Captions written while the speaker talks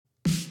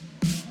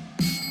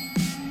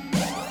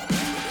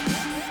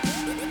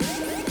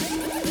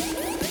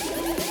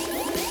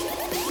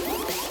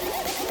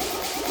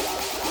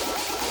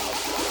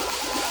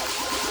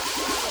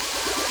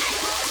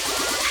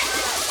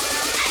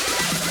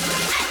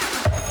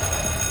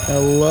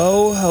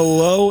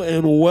Hello,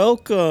 and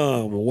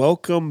welcome.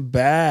 Welcome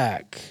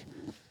back.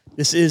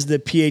 This is the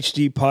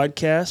PhD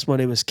podcast. My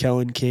name is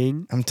Kellen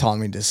King. I'm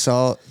Tommy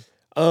DeSalt.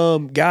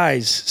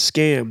 Guys,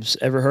 scams.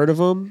 Ever heard of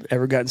them?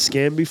 Ever gotten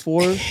scammed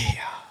before?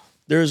 Yeah.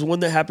 There's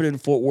one that happened in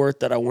Fort Worth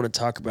that I want to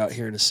talk about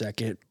here in a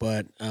second,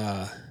 but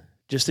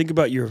just think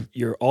about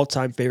your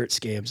all-time favorite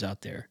scams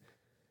out there.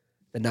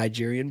 The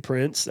Nigerian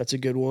prince, that's a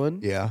good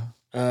one. Yeah.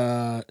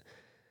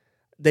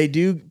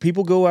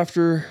 People go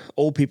after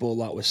old people a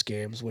lot with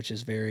scams, which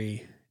is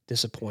very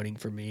disappointing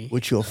for me.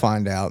 Which you'll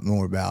find out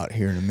more about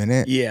here in a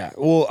minute. Yeah.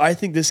 Well, I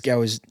think this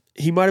guy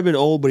he might have been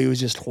old, but he was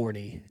just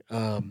horny.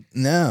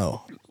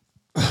 No.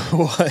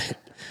 What?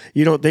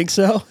 You don't think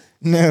so?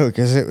 No,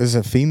 because it was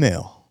a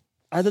female.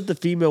 I thought the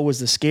female was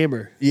the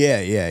scammer.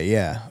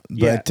 Yeah.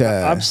 But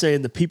I'm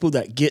saying the people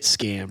that get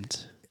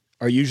scammed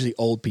are usually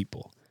old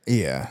people.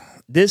 Yeah.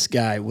 This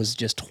guy was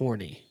just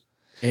horny.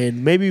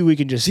 And maybe we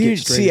can just get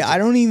straight into I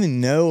don't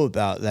even know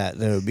about that,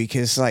 though,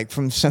 because, like,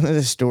 from some of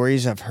the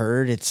stories I've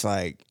heard, it's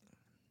like,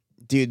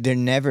 dude,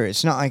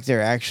 it's not like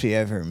they're actually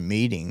ever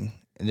meeting.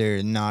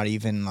 They're not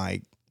even,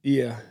 like,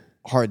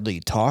 hardly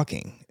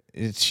talking.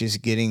 It's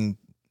just getting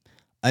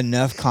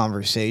enough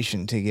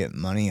conversation to get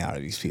money out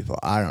of these people.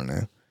 I don't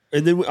know.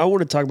 And then I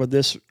want to talk about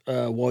this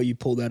while you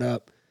pull that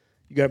up.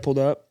 You got it pulled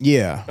up?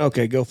 Yeah.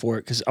 Okay, go for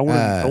it. Because I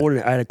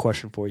had a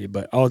question for you,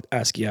 but I'll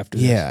ask you after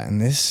this. Yeah, and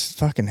this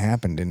fucking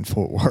happened in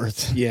Fort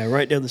Worth. Yeah,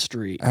 right down the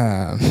street.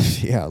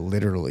 Yeah,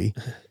 literally.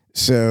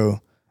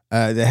 So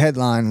the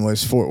headline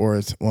was Fort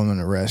Worth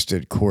woman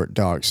arrested. Court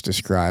docs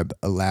describe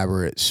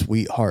elaborate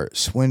sweetheart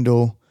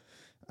swindle.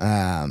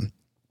 Hey,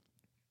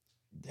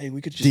 we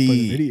could just play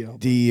the video.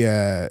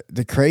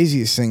 The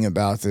craziest thing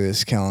about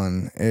this,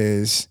 Kellen,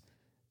 is,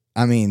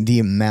 I mean, the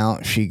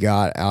amount she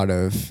got out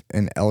of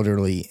an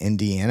elderly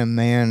Indiana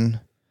man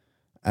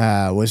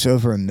was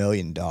over $1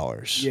 million.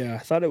 Yeah, I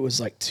thought it was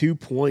like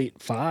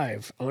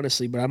 2.5,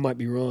 honestly, but I might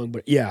be wrong.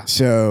 But yeah.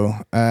 So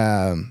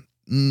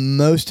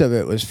most of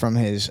it was from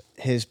his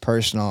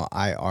personal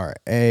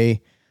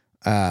IRA,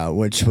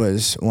 which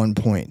was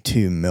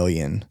 $1.2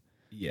 million.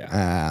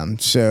 Yeah.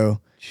 So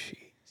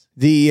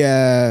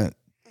jeez.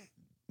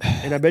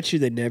 And I bet you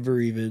they never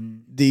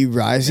even... The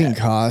rising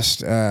cost,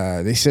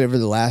 they said over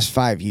the last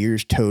 5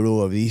 years,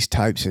 total of these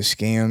types of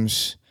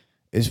scams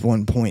is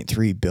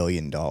 $1.3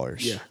 billion.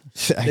 Yeah.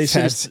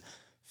 That's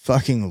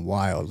fucking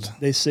wild.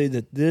 They say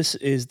that this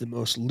is the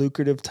most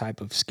lucrative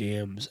type of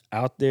scams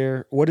out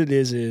there. What it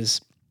is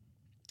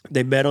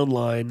they met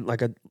online,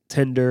 like a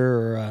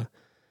Tinder or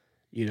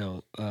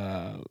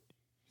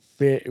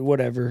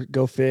whatever,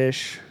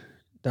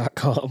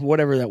 GoFish.com,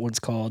 whatever that one's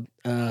called.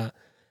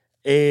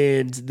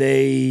 And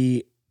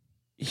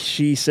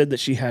she said that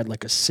she had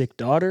like a sick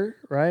daughter,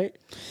 right?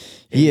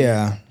 And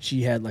yeah.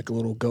 She had like a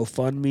little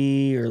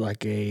GoFundMe or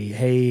like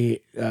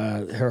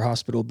her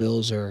hospital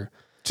bills are.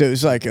 So it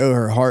was like,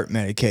 her heart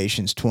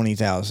medication's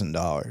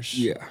 $20,000.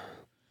 Yeah.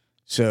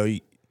 So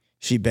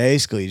she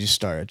basically just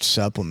started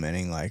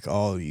supplementing like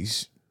all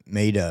these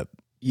made up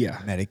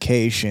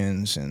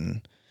medications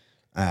and,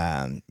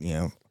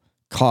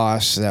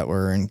 costs that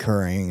were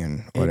incurring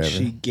and whatever. And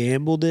she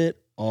gambled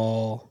it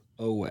all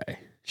away.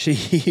 She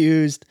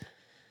used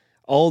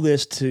all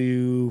this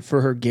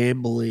for her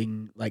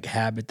gambling like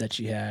habit that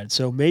she had.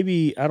 So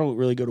maybe I don't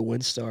really go to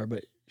WinStar,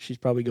 but she's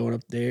probably going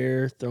up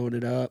there, throwing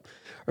it up.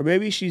 Or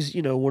maybe she's,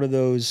 one of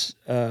those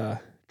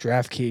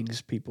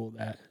DraftKings people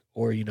that,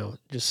 or,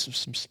 just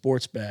some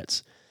sports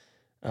bets,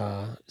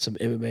 some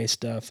MMA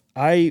stuff.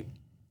 How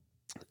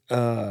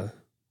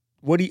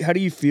do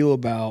you feel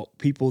about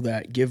people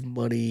that give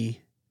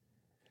money?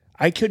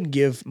 I couldn't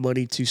give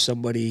money to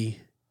somebody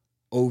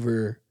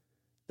over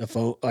the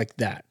phone like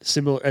that.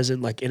 Similar as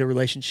in like in a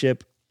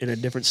relationship in a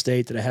different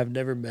state that I have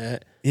never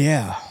met.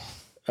 Yeah.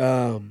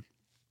 I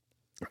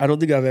don't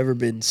think I've ever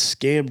been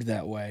scammed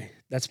that way.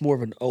 That's more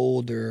of an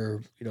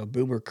older,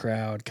 boomer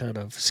crowd kind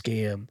of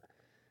scam.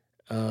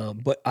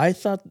 But I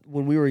thought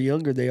when we were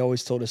younger, they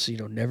always told us,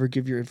 never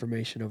give your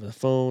information over the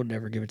phone,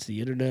 never give it to the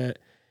internet.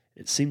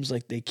 It seems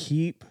like they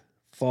keep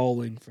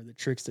falling for the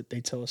tricks that they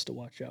tell us to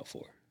watch out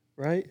for,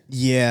 right?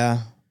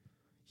 Yeah.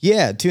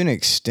 Yeah, to an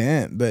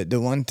extent, but the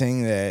one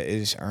thing that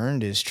is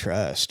earned is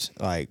trust.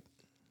 Like,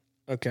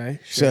 okay,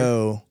 sure.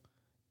 So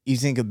you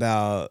think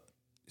about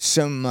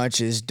so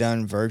much is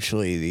done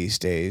virtually these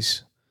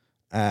days.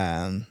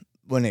 When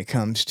it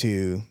comes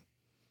to,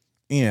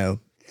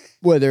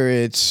 whether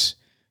it's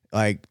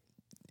like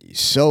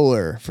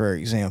solar, for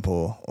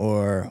example,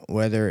 or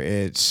whether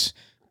it's,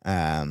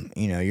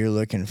 you're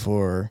looking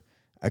for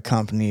a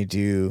company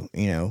to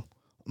do,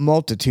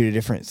 multitude of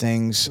different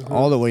things,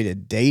 all the way to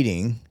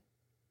dating.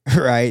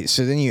 Right.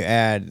 So then you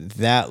add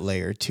that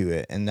layer to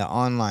it, and the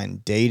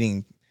online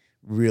dating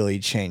really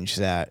changed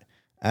that.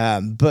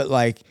 But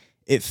like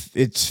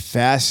it's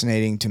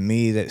fascinating to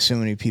me that so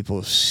many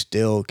people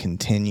still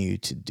continue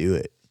to do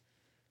it.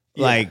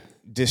 Yeah. Like,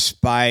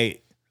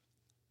 despite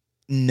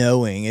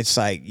knowing, it's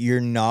like your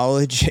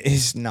knowledge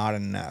is not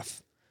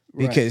enough,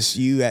 because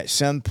you at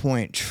some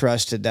point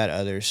trusted that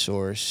other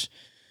source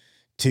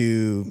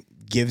to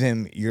give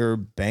them your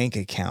bank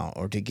account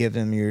or to give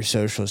them your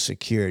social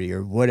security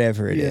or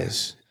whatever it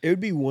is. It would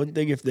be one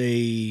thing if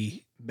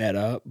they met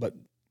up, but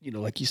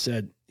like you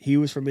said, he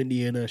was from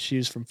Indiana, she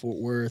was from Fort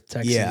Worth,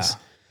 Texas. Yeah.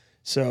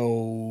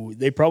 So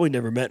they probably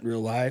never met in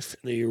real life.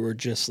 They were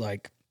just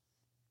like,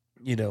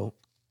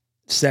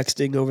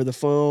 sexting over the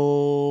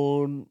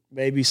phone,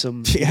 maybe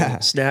some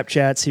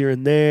Snapchats here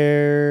and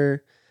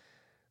there.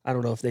 I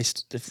don't know if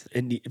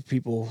if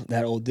people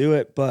that old do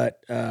it,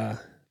 but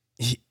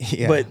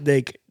but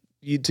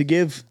to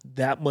give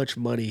that much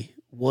money,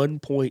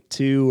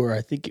 1.2 or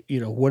I think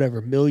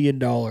whatever $1 million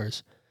to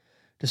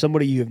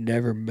somebody you have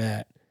never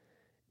met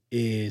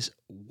is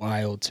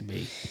wild to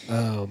me.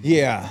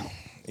 Yeah.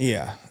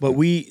 But I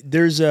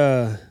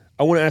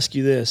want to ask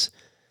you this.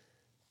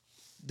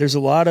 There's a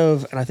lot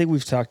of, and I think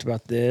we've talked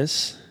about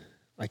this,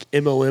 like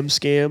MLM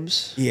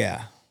scams.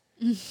 Yeah.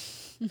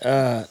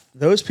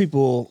 Those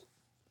people,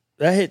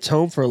 that hits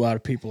home for a lot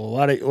of people. A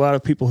lot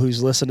of people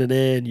who's listening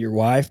in. Your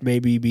wife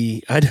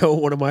maybe I know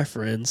one of my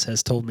friends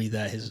has told me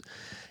that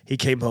he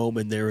came home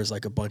and there was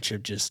like a bunch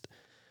of just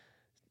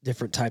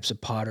different types of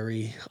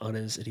pottery on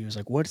his, and he was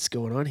like, "What's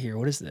going on here?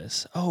 What is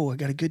this? Oh, I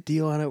got a good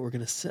deal on it. We're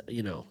gonna sell,"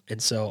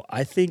 And so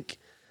I think,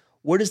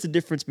 what is the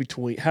difference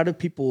between how do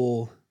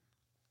people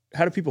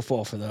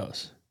fall for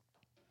those?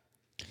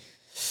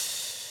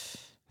 Just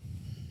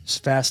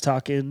fast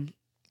talking.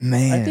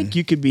 Man. I think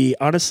you could be,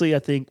 honestly,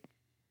 at the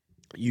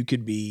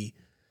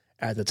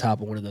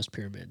top of one of those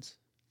pyramids.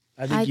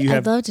 I'd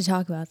love to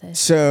talk about this.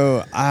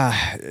 So,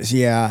 I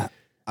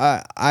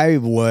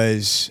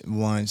was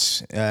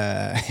once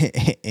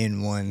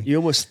in one. You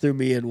almost threw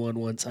me in one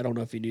once. I don't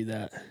know if you knew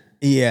that.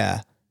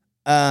 Yeah.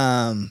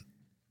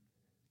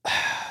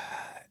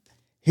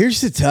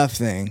 Here's the tough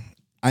thing.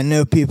 I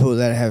know people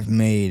that have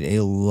made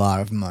a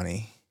lot of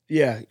money.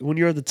 Yeah, when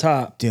you're at the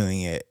top.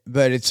 Doing it.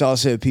 But it's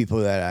also people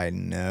that I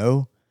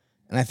know.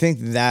 And I think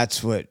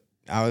that's what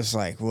I was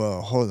like,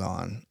 well, hold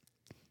on.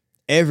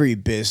 Every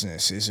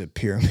business is a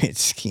pyramid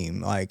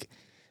scheme. Like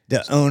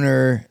the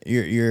owner,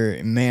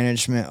 your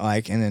management,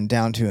 and then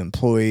down to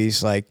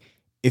employees. Like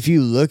if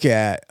you look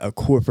at a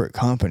corporate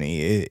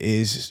company, it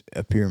is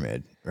a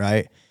pyramid,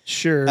 right?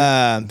 Sure.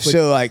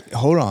 So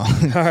hold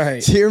on. All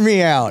right. Hear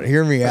me out.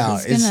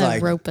 He's gonna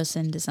rope us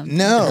into something.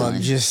 No,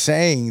 I'm just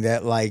saying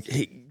that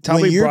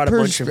Tommy brought a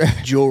bunch of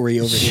jewelry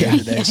over here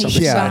today. So I'm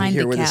excited to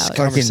hear where this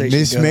conversation fucking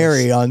Miss goes.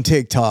 Mary on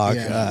TikTok.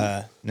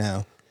 Yeah.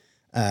 No.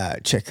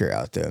 Check her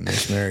out though,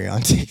 Miss Mary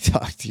on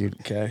TikTok, dude.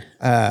 Okay.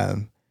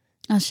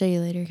 I'll show you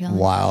later, Kelly.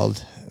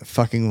 Wild.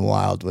 Fucking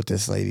wild what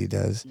this lady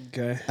does.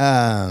 Okay.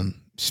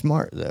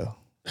 Smart though.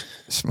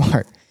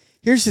 Smart.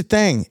 Here's the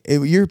thing.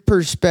 Your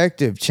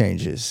perspective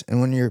changes.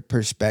 And when your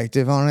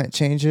perspective on it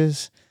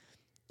changes,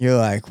 you're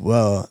like,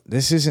 well,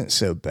 this isn't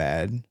so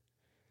bad.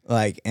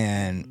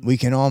 And we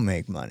can all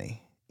make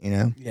money,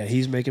 Yeah,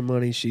 he's making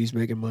money. She's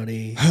making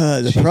money.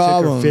 The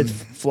problem. Took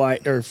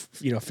her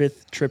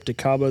fifth trip to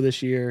Cabo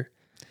this year.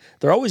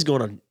 They're always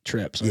going on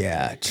trips.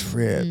 Yeah,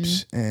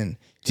 trips. Mm-hmm. And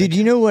dude,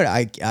 you know what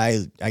I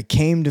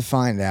came to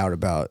find out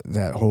about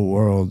that whole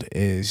world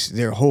is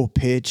their whole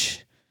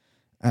pitch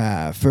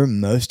for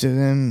most of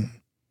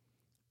them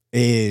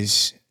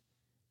is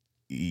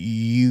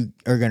you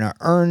are going to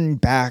earn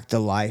back the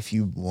life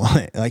you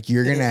want.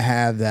 You're going to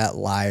have that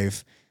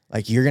life.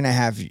 You're going to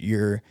have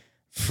your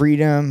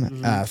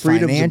freedom,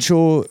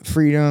 financial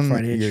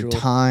freedom, your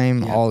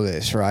time, all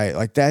this,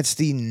 right? That's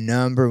the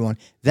number one.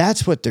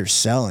 That's what they're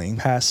selling.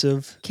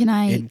 Passive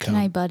income. Can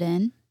I butt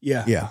in?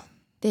 Yeah. Yeah.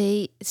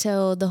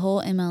 So the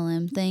whole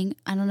MLM thing,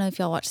 I don't know if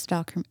y'all watched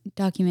the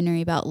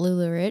documentary about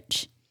Lula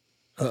Rich.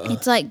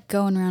 It's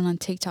going around on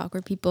TikTok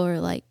where people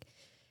are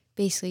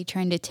basically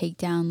trying to take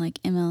down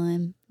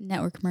MLM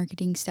network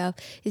marketing stuff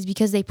is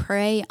because they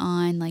prey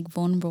on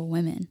vulnerable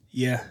women.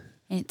 Yeah.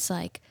 And it's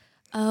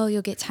oh,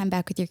 you'll get time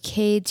back with your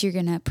kids. You're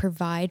going to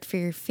provide for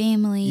your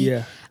family.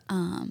 Yeah.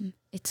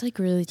 It's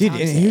really dude,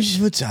 toxic. and here's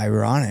what's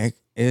ironic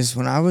is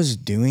when I was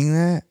doing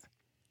that,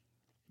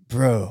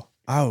 bro,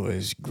 I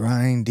was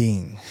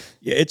grinding.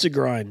 Yeah, it's a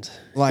grind.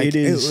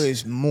 It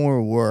was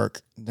more work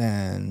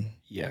than...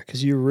 Yeah,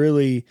 because you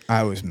really...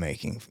 I was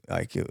making,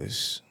 it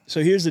was...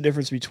 So here's the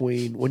difference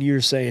between when you're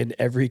saying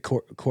every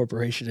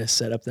corporation is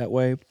set up that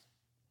way.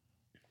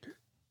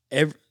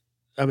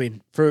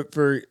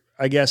 For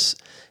I guess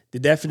the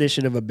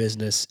definition of a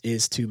business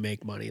is to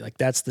make money.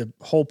 That's the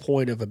whole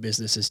point of a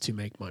business is to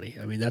make money.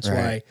 That's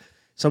why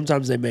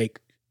sometimes they make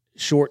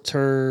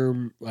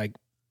short-term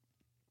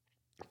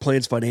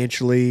plans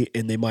financially,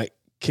 and they might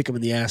kick them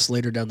in the ass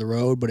later down the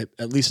road, but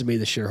at least it made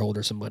the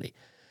shareholder some money.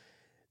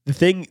 The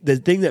thing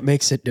that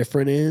makes it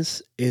different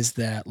is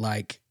that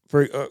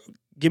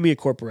give me a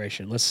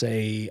corporation. Let's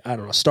say, I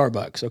don't know,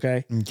 Starbucks,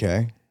 okay?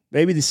 Okay.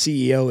 Maybe the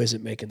CEO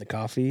isn't making the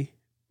coffee,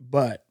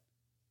 but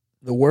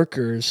the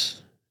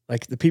workers,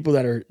 the people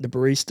that are the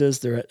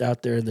baristas, they're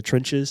out there in the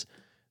trenches,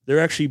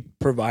 they're actually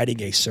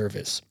providing a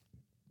service.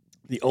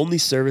 The only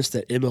service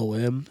that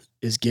MLM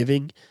is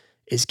giving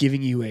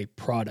you a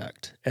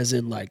product, as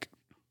in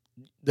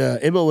the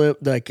MLM,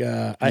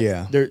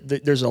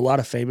 there's a lot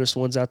of famous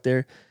ones out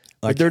there.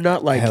 But they're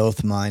not like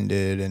health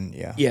minded and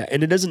yeah,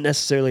 and it doesn't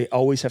necessarily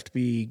always have to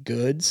be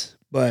goods,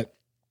 but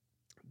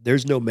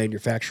there's no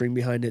manufacturing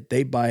behind it.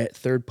 They buy it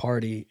third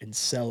party and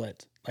sell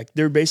it. Like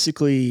they're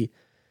basically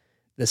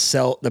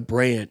the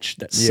branch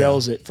that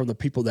sells it from the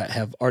people that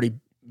have already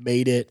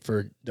made it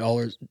for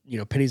dollars,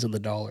 pennies on the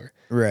dollar.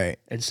 Right.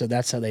 And so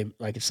that's how they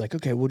like. It's like,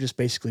 okay, we'll just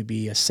basically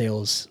be a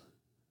sales,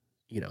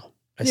 sales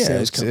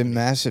it's company. a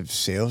massive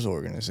sales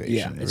organization.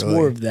 Yeah, it's really.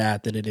 more of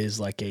that than it is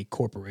like a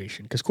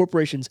corporation. Because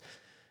corporations,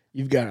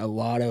 you've got a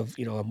lot of,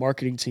 a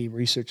marketing team,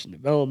 research and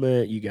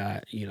development. You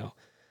got,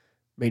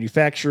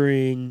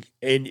 manufacturing,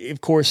 and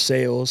of course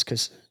sales.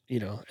 Because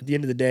at the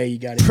end of the day, you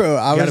got to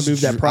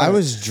move that product. I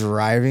was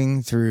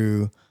driving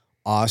through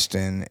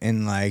Austin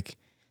in like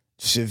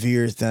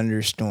severe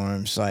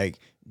thunderstorms, like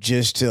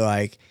just to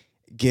like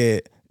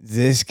get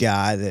this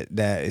guy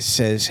that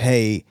says,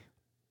 "Hey,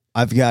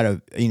 I've got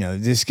a,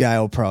 this guy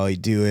will probably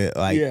do it."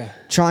 Like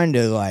trying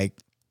to like,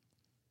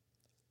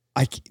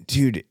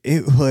 dude,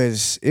 it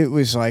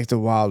was like the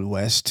Wild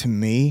West to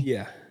me.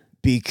 Yeah.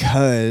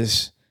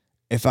 Because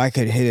if I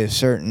could hit a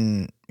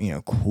certain,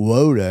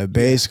 quota,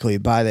 basically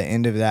by the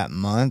end of that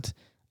month,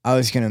 I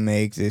was going to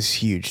make this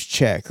huge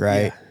check,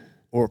 right?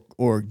 Yeah.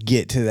 Or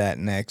get to that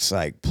next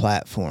like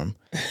platform.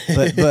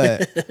 But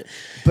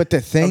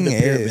the thing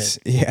is,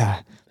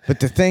 but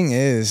the thing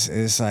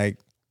is like,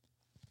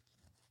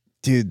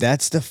 dude,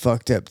 that's the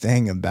fucked up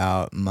thing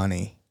about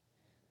money,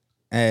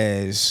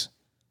 as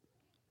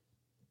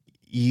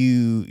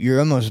you're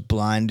almost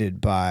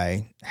blinded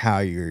by how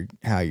you're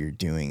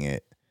doing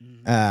it.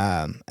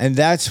 And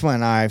that's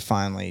when I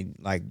finally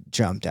like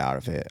jumped out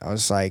of it. I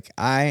was like,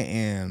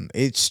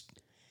 it's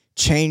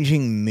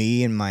changing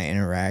me and my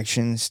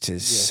interactions to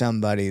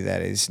somebody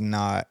that is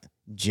not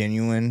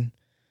genuine.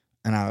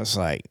 And I was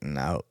like,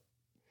 no,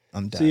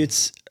 I'm done.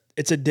 See,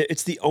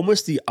 it's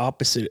almost the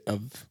opposite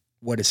of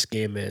what a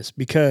scam is,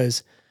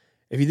 because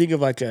if you think of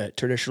like a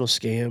traditional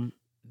scam,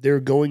 they're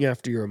going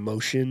after your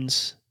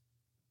emotions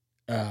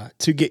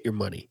to get your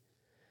money.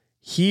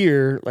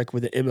 Here, like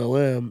with the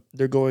MLM,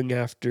 they're going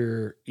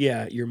after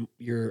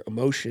your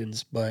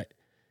emotions, but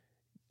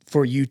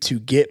for you to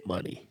get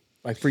money,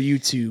 like for you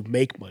to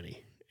make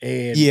money,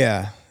 and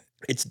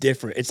it's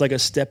different. It's like a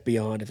step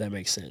beyond, if that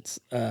makes sense.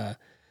 For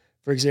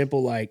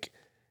example, like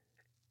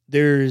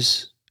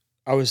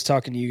I was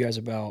talking to you guys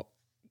about,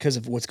 because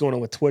of what's going on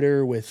with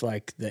Twitter with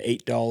like the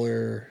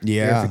 $8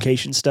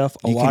 verification stuff.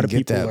 A lot of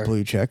people get that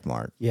blue check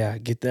mark. Yeah,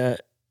 get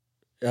that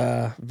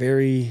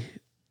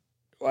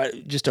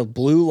just a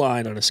blue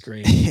line on a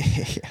screen.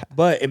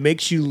 But it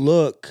makes you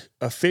look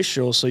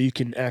official, so you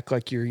can act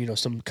like you're,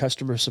 some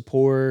customer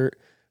support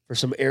for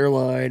some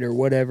airline or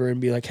whatever, and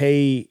be like,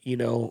 hey,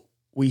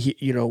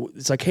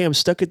 it's like, hey, I'm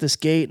stuck at this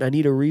gate and I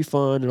need a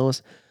refund and all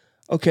this.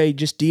 Okay,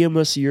 just DM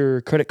us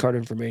your credit card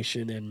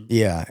information. And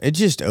it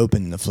just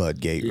opened the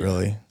floodgate,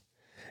 really.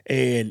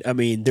 And I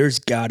mean, there's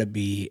got to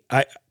be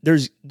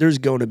there's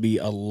going to be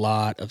a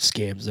lot of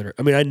scams that are.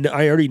 I mean,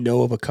 I already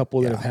know of a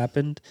couple that have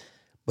happened.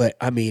 But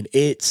I mean,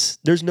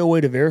 there's no way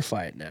to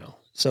verify it now.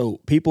 So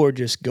people are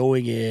just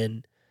going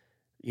in,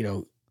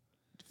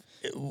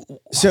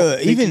 So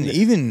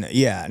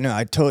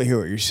I totally hear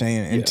what you're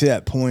saying. And to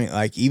that point,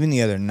 like even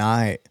the other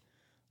night,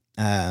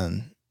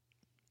 my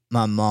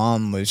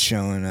mom was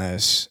showing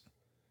us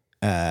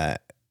an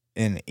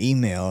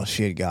email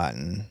she had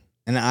gotten,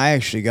 and I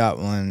actually got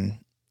one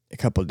a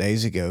couple of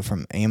days ago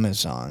from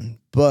Amazon,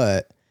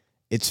 but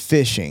it's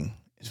phishing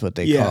is what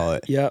they call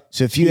it. Yeah.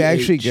 So if you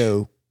actually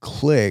go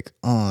click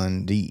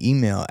on the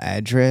email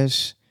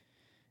address,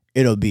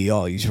 it'll be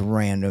all these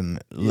random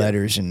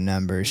letters and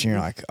numbers. And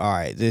you're like, all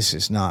right, this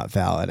is not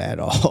valid at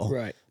all.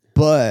 Right.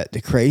 But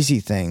the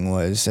crazy thing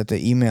was that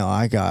the email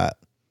I got,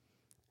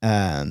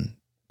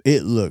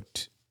 it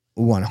looked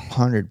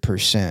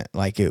 100%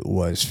 like it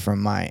was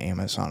from my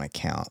Amazon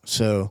account.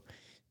 So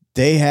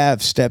they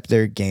have stepped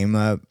their game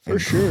up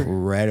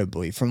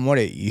incredibly from what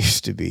it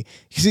used to be.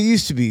 Because it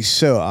used to be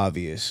so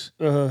obvious.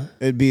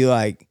 It'd be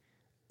like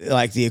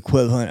the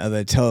equivalent of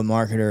a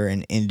telemarketer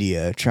in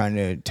India trying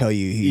to tell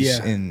you he's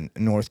in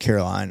North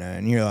Carolina,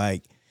 and you're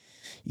like,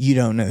 you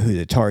don't know who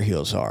the Tar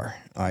Heels are.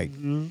 Like,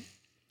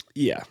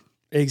 yeah,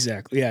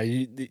 exactly. Yeah,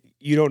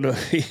 you don't know.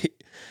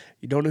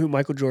 You don't know who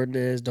Michael Jordan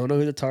is. Don't know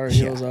who the Tar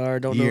Heels are.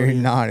 Don't know. You're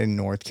not in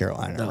North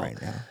Carolina right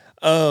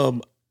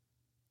now.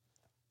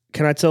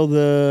 Can I tell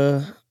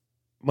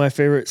my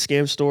favorite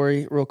scam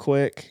story real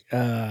quick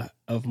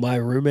of my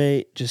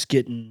roommate just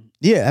getting.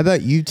 Yeah, how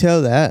about you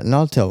tell that and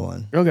I'll tell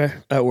one. Okay,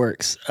 that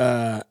works.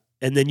 And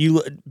then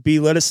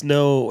let us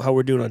know how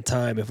we're doing on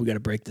time if we got to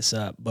break this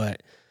up.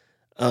 But,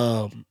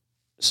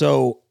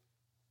 so,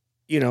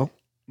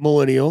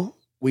 millennial,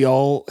 we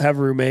all have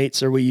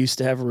roommates, or we used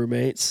to have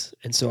roommates.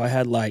 And so I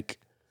had like,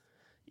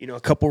 a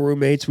couple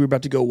roommates. We were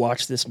about to go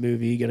watch this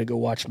movie, going to go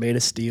watch Man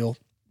of Steel.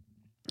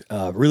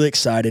 Really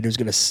excited. It was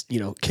going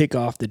to, kick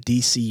off the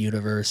DC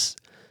universe.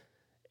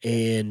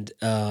 And,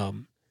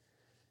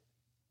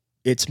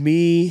 it's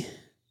me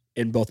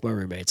and both my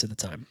roommates at the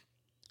time.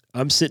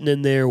 I'm sitting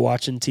in there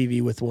watching TV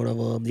with one of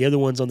them. The other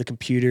one's on the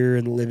computer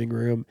in the living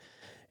room.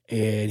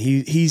 and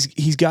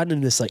he's gotten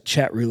in this like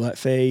chat roulette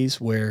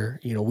phase where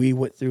we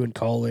went through in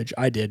college.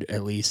 I did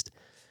at least,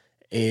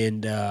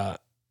 and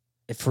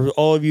for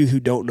all of you who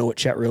don't know what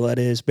chat roulette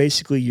is,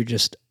 basically you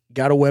just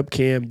got a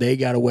webcam. They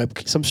got a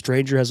webcam. Some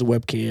stranger has a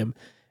webcam,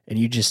 and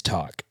you just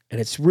talk. And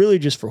it's really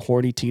just for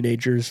horny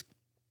teenagers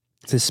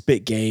to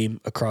spit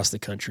game across the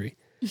country,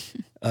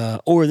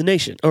 or the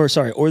nation, or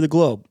the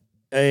globe.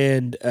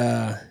 And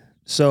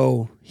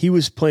so he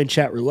was playing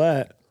chat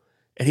roulette,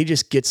 and he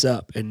just gets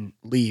up and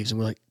leaves. And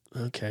we're like,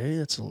 okay,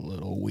 that's a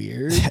little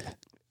weird.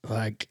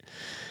 Like,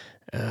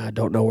 I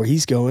don't know where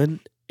he's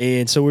going.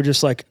 And so we're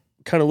just like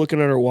kind of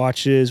looking at our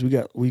watches. We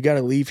got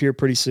to leave here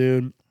pretty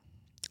soon.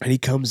 And he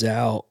comes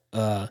out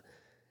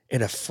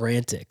in a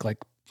frantic, like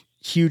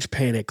huge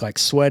panic, like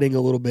sweating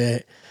a little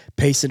bit,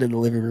 pacing in the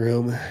living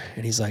room.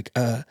 And he's like,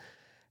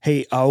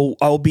 hey,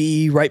 I'll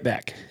be right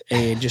back.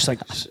 And just like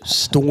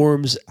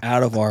storms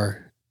out of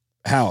our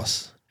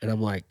house. And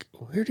I'm like,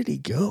 where did he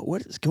go?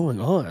 What is going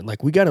on?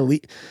 Like, we got to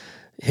leave.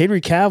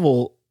 Henry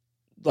Cavill,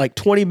 like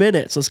 20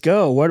 minutes. Let's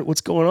go.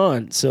 What's going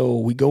on? So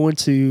we go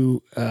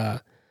into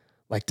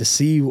like to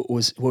see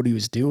what he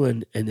was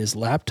doing, and his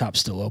laptop's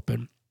still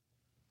open.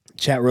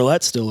 Chat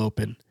roulette's still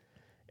open.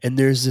 And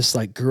there's this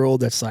like girl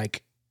that's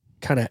like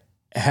kind of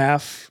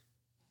half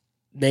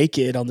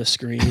naked on the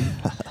screen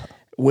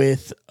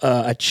with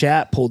a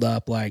chat pulled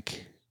up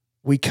like,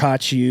 we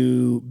caught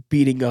you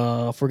beating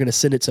off. We're going to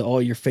send it to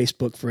all your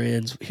Facebook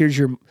friends. Here's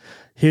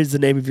the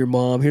name of your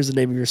mom. Here's the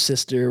name of your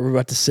sister. We're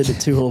about to send it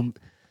to them.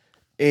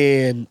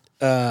 And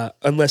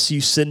unless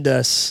you send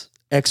us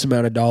X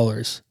amount of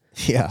dollars.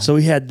 Yeah. So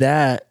he had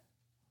that.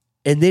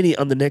 And then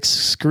on the next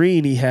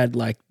screen, he had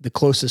like the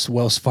closest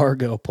Wells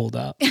Fargo pulled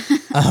up.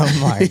 Oh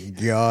my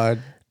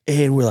God.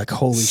 And we're like,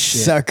 holy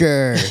shit.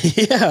 Sucker.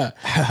 Yeah.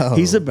 Oh.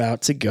 He's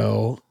about to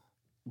go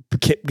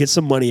get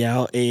some money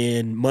out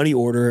and money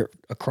order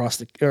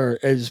across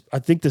I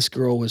think this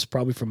girl was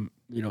probably from,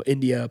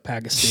 India,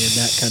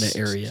 Pakistan, that kind of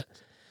area.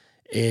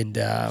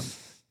 And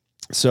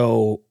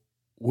so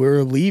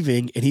we're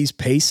leaving, and he's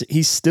pacing.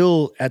 He's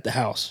still at the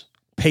house,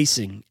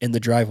 pacing in the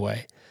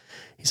driveway.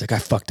 He's like, I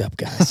fucked up,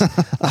 guys.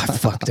 I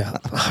fucked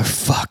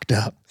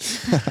up.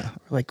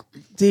 We're like,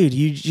 dude,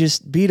 you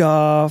just beat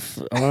off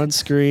on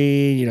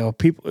screen.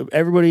 People,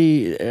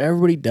 everybody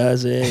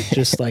does it.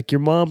 Just like your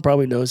mom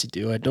probably knows you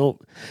do it.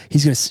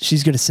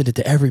 She's gonna send it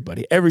to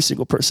everybody, every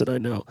single person I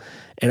know.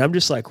 And I'm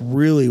just like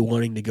really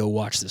wanting to go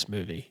watch this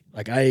movie.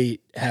 Like, I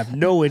have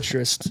no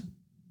interest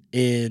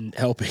in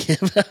helping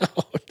him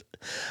out.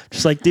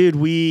 Just like, dude,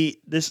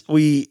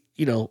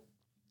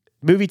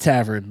 movie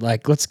tavern.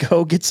 Like, let's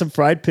go get some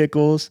fried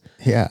pickles.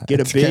 Yeah,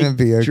 get a big gonna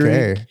be okay.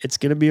 drink. It's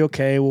gonna be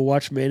okay. We'll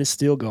watch Man of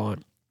Steel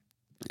going.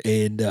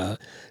 And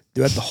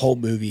throughout the whole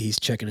movie, he's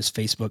checking his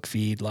Facebook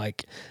feed,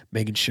 like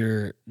making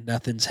sure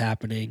nothing's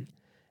happening.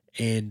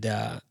 And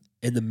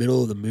in the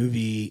middle of the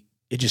movie,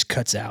 it just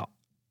cuts out,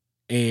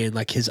 and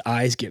like his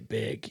eyes get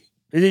big.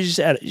 It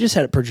just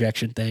had a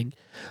projection thing.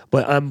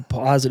 But I'm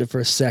positive for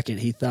a second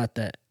he thought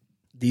that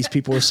these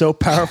people were so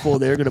powerful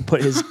they were going to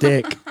put his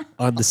dick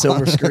on the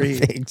silver screen.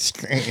 Big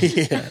screen.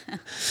 Yeah.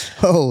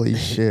 Holy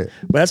shit.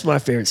 But that's my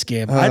favorite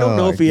scam. I don't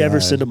know if he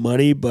ever sent him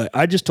money, but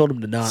I just told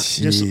him to not.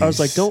 I was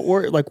like, don't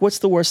worry. Like, what's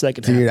the worst that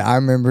can happen? Dude, I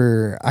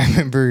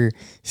remember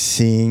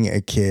seeing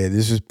a kid.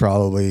 This was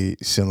probably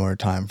similar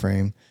time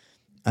frame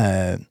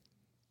that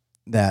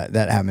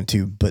happened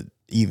to, but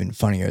even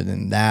funnier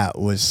than that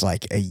was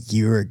like a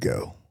year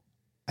ago.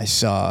 I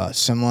saw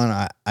someone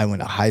I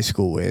went to high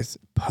school with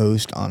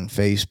post on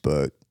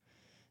Facebook,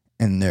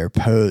 and their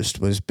post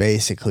was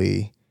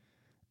basically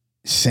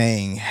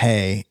saying,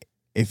 hey,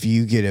 if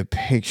you get a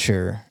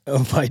picture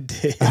of my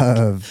dick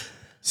of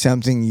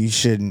something you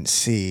shouldn't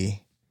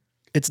see,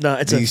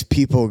 these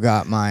people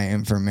got my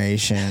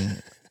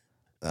information.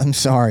 I'm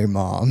sorry,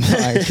 Mom.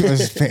 Like, it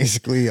was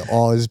basically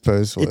all his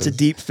post was. It's a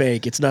deep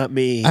fake. It's not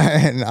me.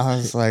 And I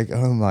was like,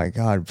 oh my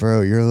God,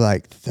 bro, you're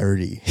like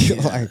 30.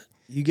 Yeah. Like,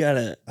 you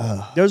gotta.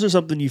 Those are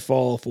something you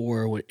fall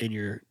for in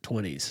your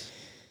 20s.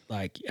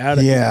 Like,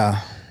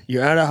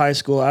 you're out of high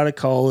school, out of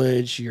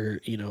college. You're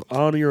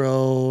on your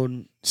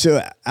own.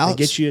 So they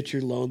get you at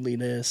your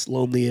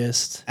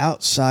loneliest.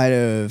 Outside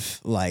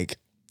of like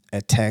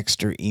a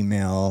text or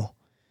email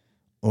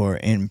or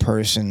in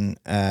person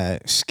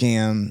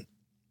scam,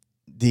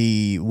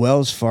 the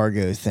Wells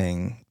Fargo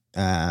thing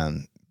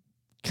kind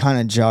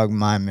of jogged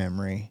my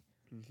memory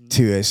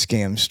to a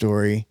scam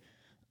story.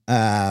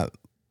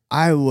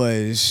 I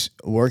was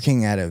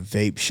working at a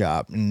vape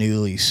shop,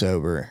 newly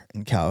sober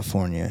in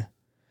California.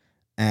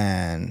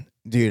 And,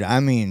 dude,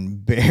 I mean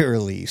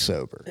barely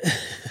sober.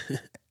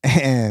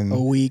 And a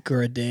week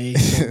or a day.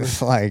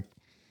 It's like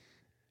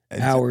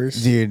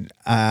hours. Dude,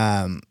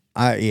 I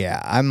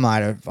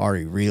might have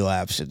already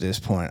relapsed at this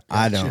point. Gotcha.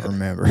 I don't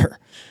remember.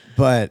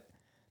 But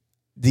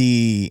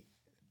the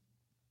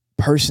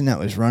person that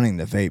was running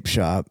the vape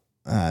shop,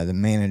 the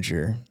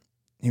manager,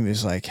 he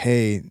was like,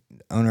 hey,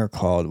 owner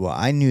called. Well,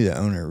 I knew the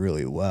owner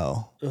really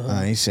well.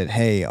 He said,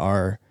 hey,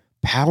 our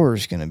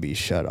power's going to be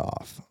shut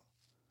off.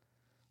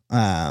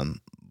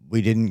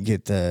 we didn't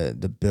get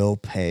the bill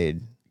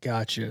paid.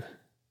 Gotcha.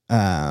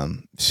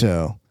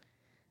 So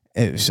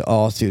it was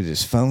all through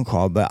this phone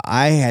call, but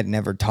I had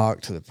never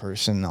talked to the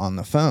person on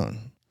the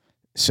phone.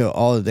 So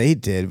all they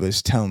did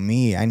was tell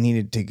me I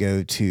needed to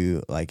go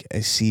to like a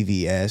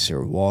CVS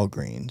or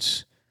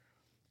Walgreens.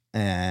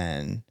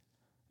 And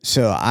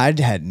so I'd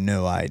had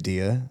no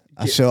idea.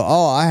 So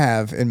all I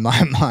have in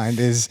my mind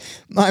is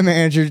my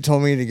manager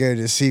told me to go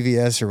to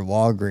CVS or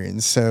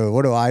Walgreens. So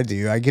what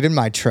do? I get in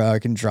my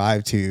truck and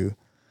drive to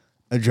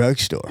a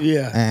drugstore.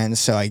 Yeah. And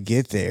so I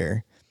get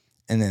there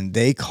and then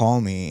they call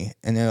me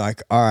and they're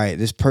like, all right,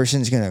 this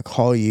person's going to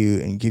call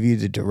you and give you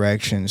the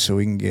directions so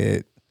we can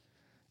get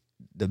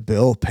the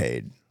bill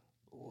paid.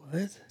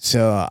 What?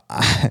 So,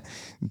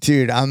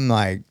 dude, I'm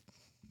like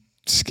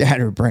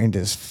scatterbrained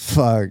as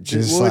fuck.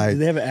 Just like, do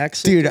they have an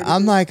accent? dude,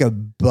 I'm like a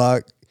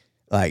buck,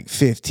 like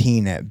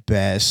 15 at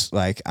best.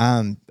 Like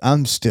I'm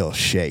still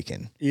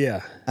shaking.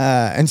 Yeah.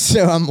 And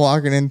so I'm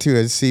walking into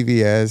a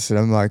CVS and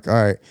I'm like, all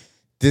right,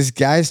 this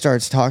guy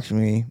starts talking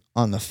to me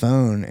on the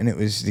phone, and it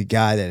was the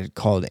guy that had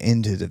called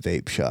into the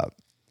vape shop.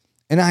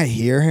 And I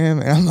hear him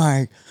and I'm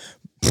like,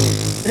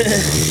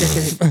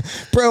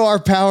 bro, our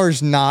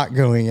power's not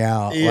going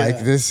out. Yeah.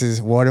 Like,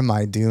 what am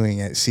I doing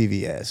at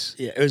CVS?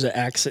 Yeah, it was an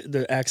accent.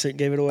 The accent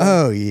gave it away.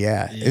 Oh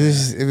yeah.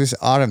 It was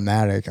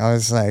automatic. I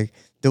was like,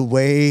 the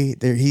way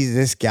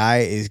this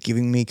guy is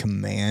giving me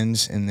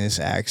commands in this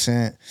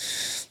accent,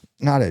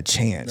 not a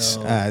chance.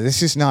 No.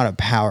 This is not a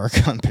power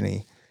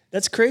company.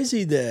 That's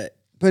crazy that.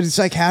 But it's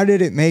like, how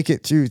did it make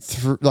it through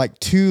like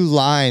 2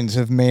 lines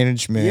of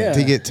management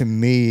to get to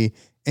me,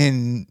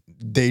 and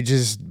they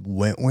just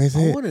went with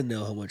I it? want to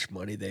know how much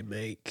money they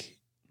make,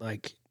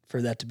 like,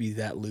 for that to be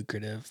that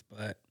lucrative.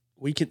 But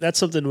that's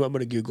something I'm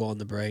going to Google on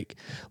the break.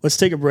 Let's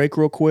take a break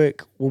real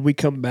quick. When we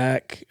come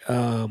back,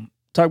 talk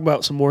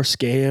about some more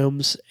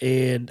scams,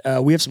 and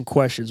we have some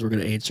questions we're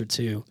going to answer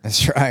too.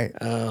 That's right.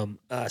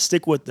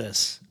 Stick with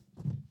this.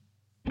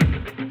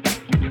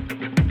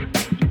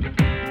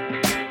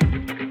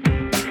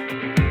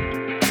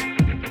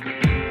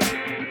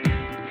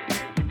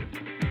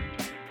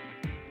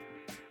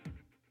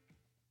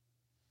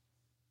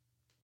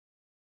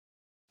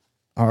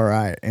 All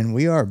right, and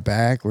we are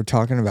back. We're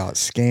talking about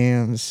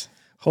scams.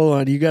 Hold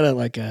on, you got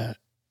a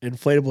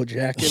inflatable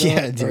jacket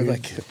Yeah, on? dude. Or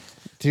like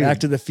Dude,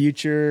 Back to the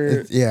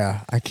Future?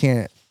 yeah, I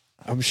can't.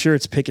 I'm sure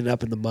it's picking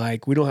up in the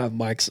mic. We don't have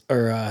mics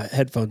or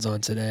headphones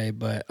on today,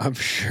 but I'm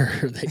sure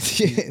they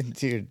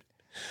Dude,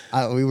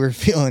 we were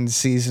feeling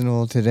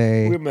seasonal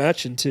today. We're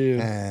matching too.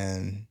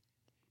 And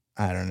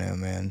I don't know,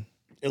 man.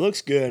 It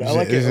looks good.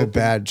 It was a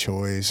bad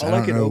choice. I I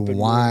like don't it know open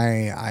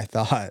why I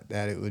thought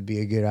that it would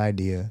be a good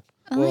idea.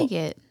 I like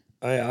it.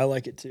 I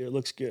like it too. It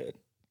looks good.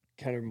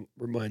 Kind of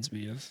reminds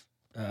me of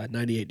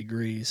 98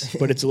 degrees,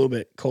 but it's a little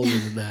bit colder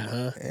than that,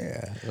 huh?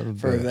 Yeah, a little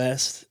For a bit.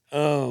 vest.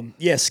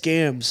 Yeah,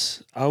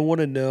 scams. I want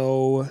to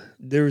know.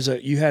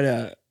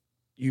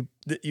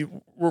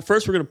 Well,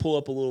 first we're gonna pull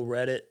up a little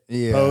Reddit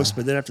post,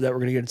 but then after that we're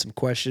gonna get into some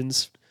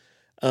questions.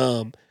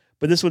 But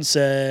this one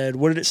said,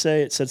 what did it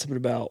say? It said something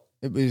about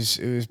It was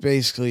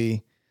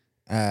basically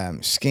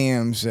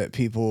scams that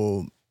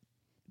people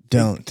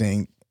don't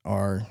think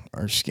are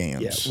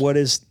scams. yeah. What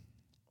is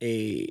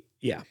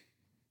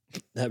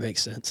that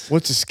makes sense.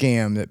 What's a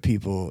scam that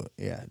people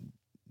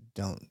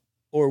don't?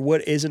 Or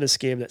what isn't a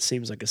scam that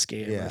seems like a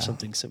scam Yeah. or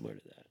something similar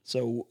to that.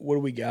 So what do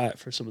we got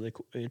for some of the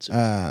answers?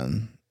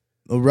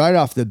 Well, right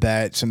off the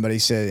bat, somebody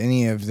said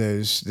any of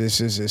those.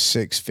 This is a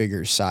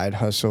 6-figure side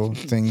hustle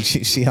things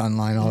you see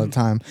online all the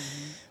time,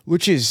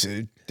 which is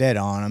dead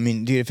on. I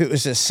mean, dude, if it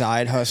was a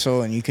side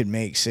hustle and you could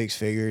make 6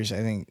 figures, I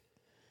think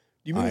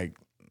I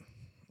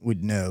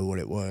would know what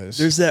it was.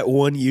 There's that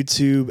one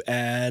YouTube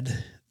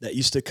ad that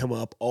used to come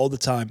up all the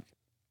time.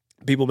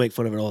 People make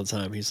fun of it all the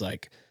time. He's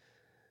like,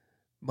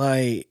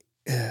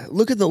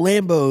 look at the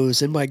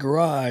Lambos in my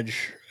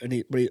garage.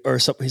 And or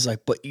something. He's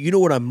like, but you know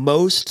what I'm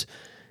most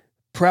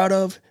proud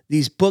of?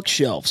 These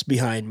bookshelves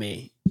behind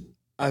me.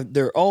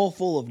 They're all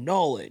full of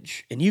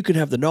knowledge, and you can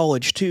have the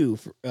knowledge too.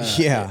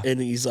 Yeah.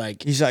 And he's like,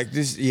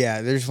 this.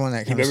 Yeah, there's one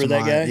that comes remember to that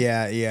mind.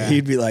 guy? Yeah.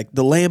 He'd be like,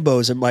 the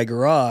Lambos in my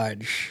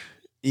garage.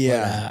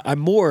 Yeah. But, I'm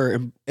more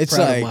It's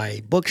proud like- of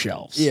my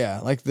bookshelves. Yeah,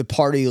 like the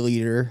party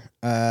leader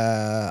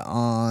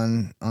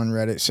on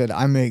Reddit said,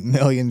 I make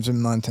millions a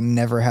month and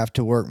never have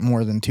to work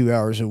more than 2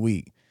 hours a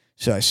week.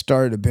 So I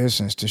started a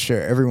business to show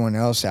everyone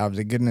else out of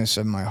the goodness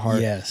of my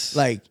heart. Yes.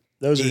 Like,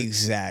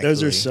 Exactly.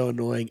 Those are so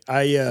annoying.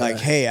 like,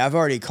 hey, I've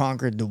already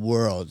conquered the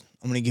world.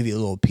 I'm going to give you a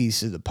little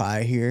piece of the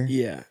pie here.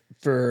 Yeah.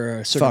 For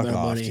a certain Fuck amount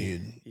of off, money.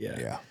 dude.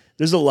 Yeah.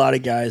 There's a lot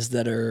of guys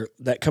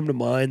that come to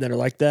mind that are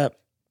like that.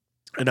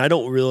 And I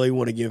don't really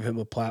want to give him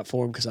a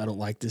platform because I don't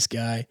like this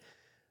guy.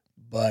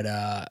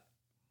 But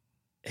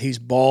he's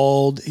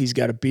bald. He's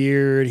got a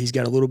beard. He's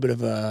got a little bit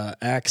of a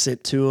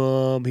accent to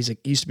him.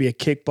 Used to be a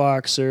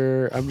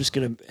kickboxer. I'm just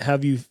going to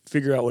have you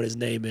figure out what his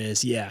name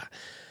is. Yeah.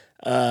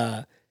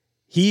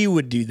 He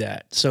would do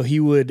that. So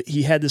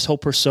he had this whole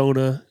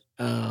persona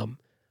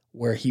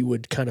where he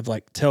would kind of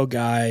like tell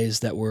guys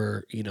that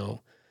were,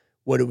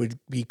 what it would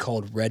be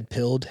called red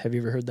pilled. Have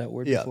you ever heard that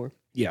word Yeah. before?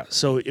 Yeah.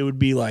 So it would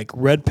be like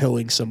red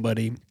pilling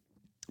somebody,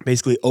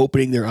 basically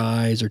opening their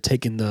eyes or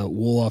taking the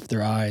wool off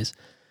their eyes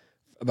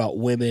about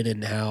women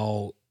and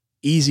how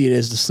easy it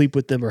is to sleep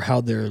with them or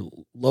how they're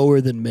lower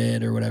than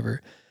men or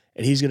whatever.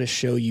 And he's going to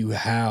show you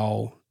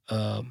how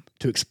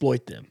to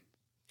exploit them.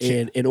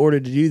 And in order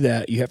to do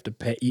that, you have to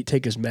you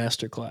take his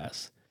master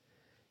class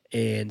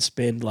and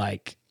spend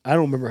like, I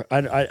don't remember.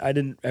 I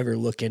didn't ever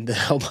look into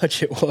how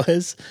much it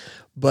was,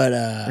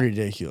 but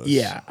ridiculous.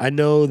 Yeah, I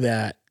know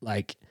that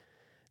like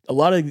a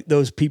lot of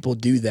those people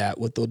do that.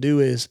 What they'll do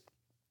is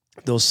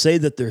they'll say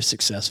that they're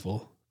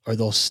successful, or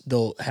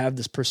they'll have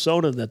this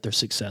persona that they're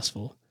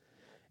successful,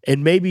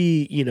 and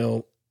maybe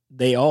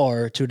they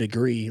are to a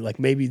degree. Like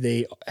maybe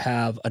they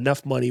have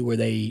enough money where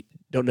they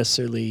don't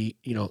necessarily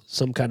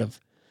some kind of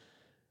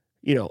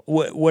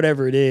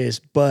whatever it is,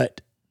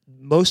 but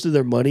most of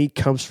their money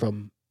comes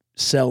from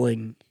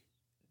selling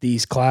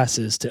these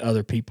classes to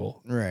other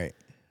people. Right.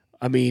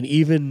 I mean,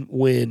 even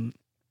when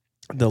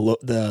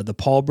the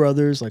Paul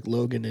brothers, like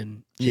Logan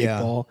and Jake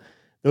Paul,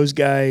 those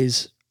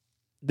guys,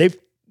 they've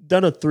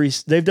done a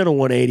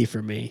 180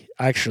 for me.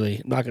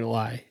 Actually, I'm not gonna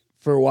lie.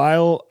 For a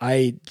while,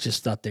 I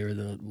just thought they were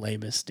the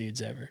lamest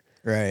dudes ever.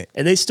 Right.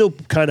 And they still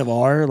kind of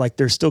are. Like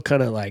they're still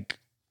kind of like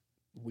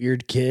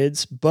weird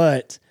kids,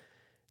 but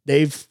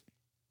they've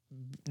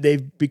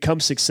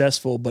become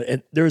successful.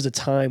 But there was a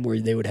time where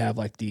they would have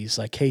like these,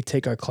 like, hey,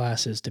 take our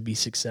classes to be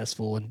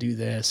successful and do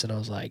this. And I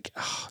was like,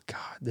 oh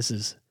God,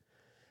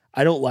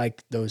 I don't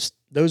like those.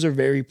 Those are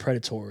very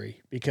predatory,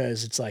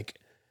 because it's like,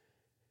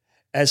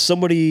 as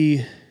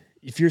somebody,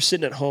 if you're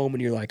sitting at home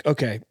and you're like,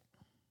 okay,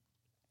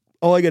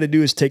 all I got to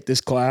do is take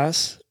this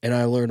class and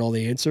I learn all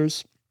the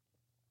answers.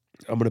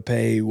 I'm going to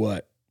pay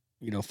what,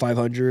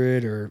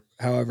 $500 or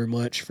however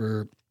much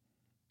for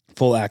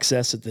full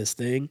access at this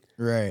thing.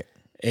 Right.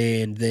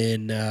 And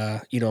then,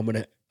 I'm going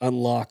to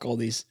unlock all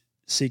these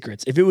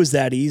secrets. If it was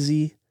that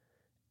easy,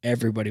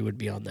 everybody would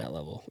be on that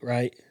level,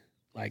 right?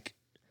 Like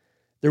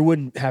there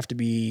wouldn't have to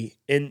be,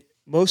 and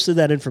most of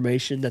that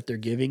information that they're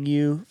giving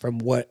you from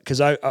because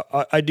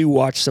I do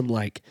watch some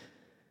like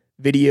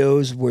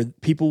videos where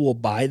people will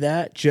buy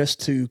that just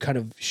to kind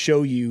of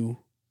show you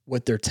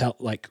what they're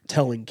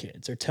telling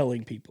kids or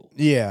telling people.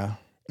 Yeah.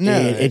 No,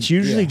 and it's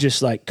usually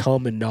just like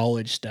common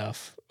knowledge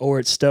stuff, or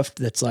it's stuff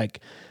that's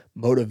like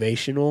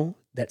motivational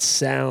that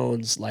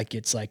sounds like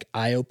it's like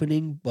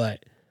eye-opening,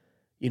 but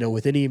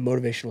with any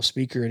motivational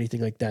speaker or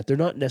anything like that, they're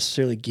not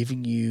necessarily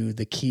giving you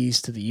the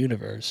keys to the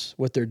universe.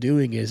 What they're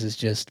doing is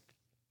just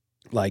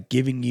like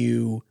giving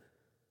you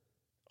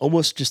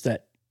almost just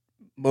that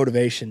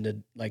motivation to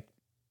like,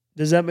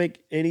 does that make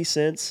any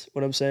sense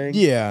what I'm saying?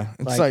 Yeah.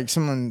 It's like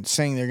someone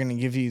saying they're going to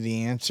give you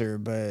the answer,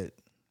 but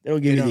they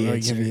don't give you the really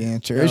answer. Give you the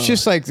answer. No. It's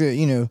just like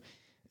the,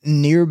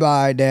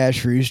 nearby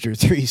Rooster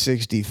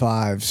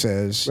 365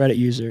 says, Reddit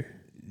user,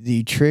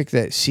 the trick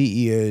that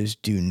CEOs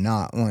do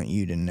not want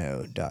you to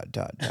know, ...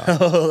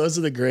 Oh, those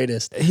are the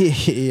greatest.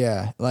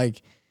 Yeah.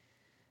 Like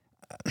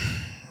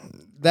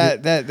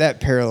that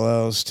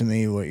parallels to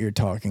me what you're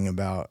talking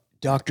about.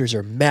 Doctors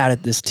are mad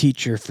at this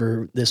teacher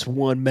for this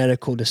one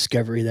medical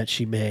discovery that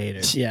she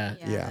made. Yeah.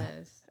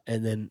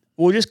 And then,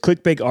 just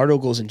clickbait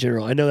articles in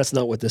general. I know that's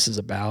not what this is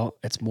about.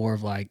 It's more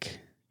of like,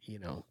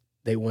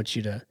 they want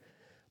you to,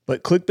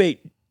 but clickbait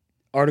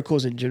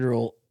articles in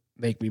general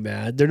make me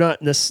mad. They're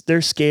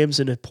scams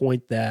in a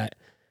point that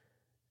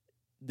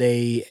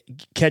they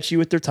catch you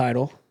with their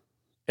title.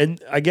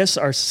 And I guess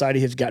our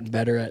society has gotten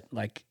better at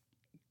like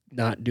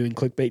not doing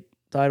clickbait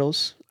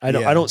titles. I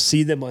don't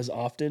see them as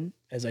often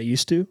as I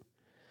used to.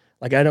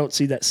 Like I don't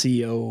see that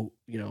CEO,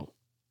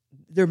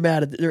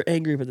 they're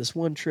angry for this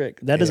one trick.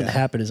 That doesn't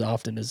happen as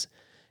often as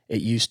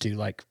it used to.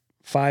 Like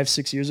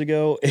 5-6 years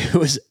ago, it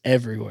was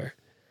everywhere.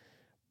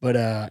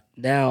 But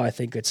now I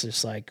think it's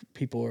just like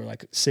people are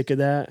like sick of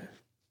that.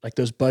 Like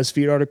those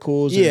BuzzFeed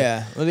articles.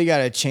 Yeah. Well, they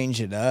got to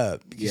change it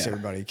up because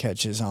everybody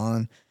catches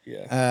on.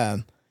 Yeah.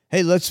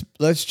 Hey,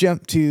 let's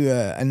jump to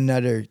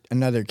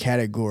another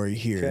category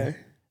here.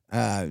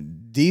 Okay.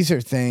 These are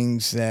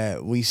things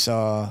that we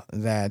saw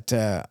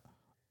that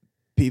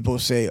people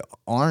say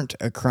aren't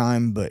a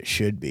crime but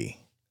should be.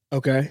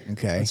 Okay.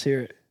 Okay. Let's hear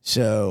it.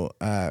 So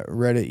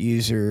Reddit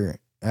user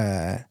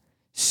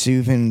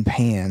Suvan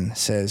Pan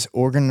says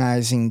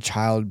organizing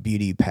child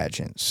beauty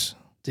pageants.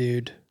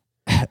 Dude.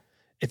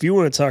 If you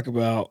want to talk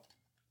about,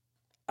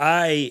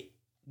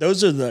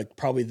 those are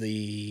probably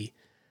the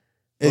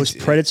most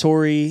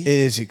predatory. It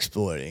is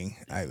exploiting,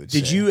 I would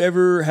say. Did you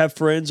ever have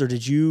friends, or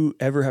did you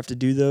ever have to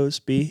do those,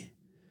 B?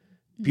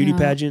 Beauty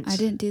pageants? I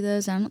didn't do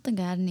those. I don't think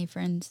I had any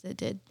friends that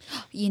did.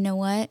 You know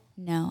what?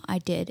 No, I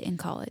did in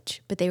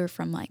college, but they were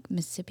from like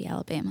Mississippi,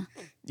 Alabama.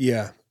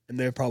 Yeah. And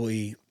they're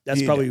probably, I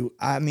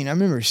mean, I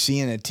remember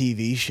seeing a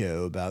TV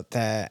show about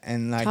that,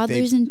 and like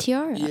Toddlers and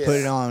Tiara. Put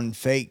it on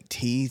fake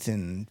teeth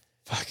and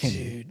fucking.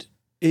 Dude,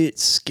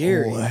 it's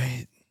scary. What?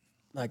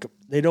 Like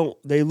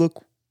they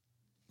look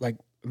like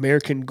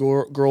American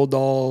Girl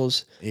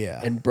dolls,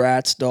 and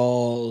Bratz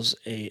dolls.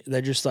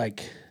 They're just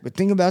like. But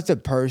think about the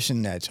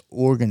person that's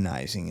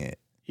organizing it.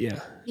 Yeah.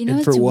 You know,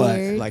 And it's for what?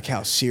 weird. Like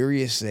how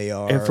serious they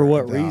are. And for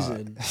what about,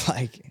 reason?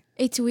 Like,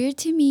 It's weird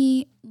to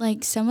me.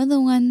 Like some of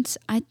the ones,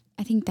 I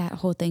think that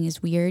whole thing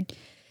is weird.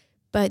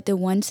 But the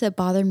ones that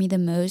bother me the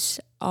most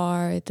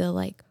are the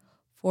like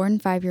 4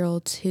 and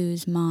 5-year-olds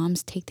whose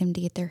moms take them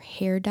to get their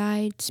hair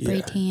dyed,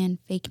 spray tan,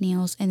 fake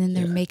nails, and then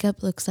their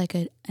makeup looks like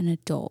an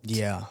adult.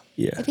 yeah.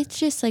 Yeah. If it's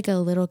just like a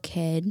little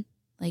kid,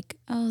 like,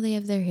 oh, they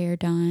have their hair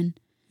done.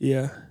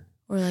 Yeah.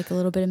 Or like a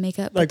little bit of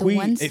makeup. Like but the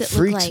ones It that look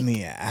freaks like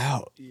me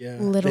out. Yeah.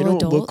 little They don't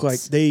adults. look like,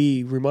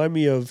 they remind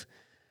me of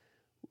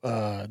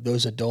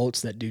those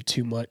adults that do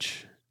too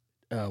much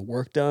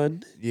work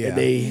done. Yeah. And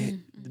they,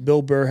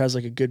 Bill Burr has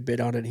like a good bit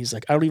on it. He's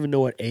like, I don't even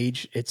know what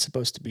age it's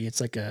supposed to be. It's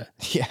like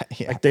Yeah.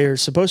 like they're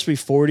supposed to be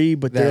 40,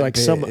 but they're That like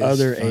bit some is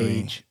other funny.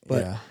 age.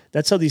 But Yeah.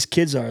 that's how these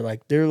kids are.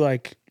 Like they're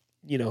like,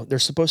 you know, they're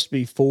supposed to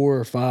be 4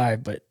 or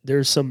 5, but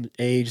there's some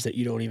age that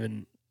you don't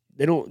even,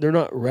 they're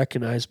not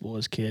recognizable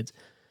as kids.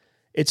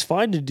 It's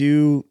fine to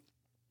do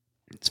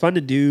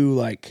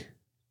like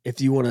if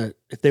they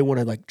want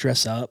to like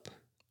dress up,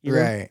 you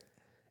know? Right.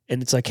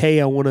 And it's like,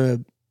 hey, I want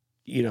to,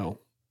 you know,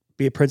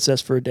 be a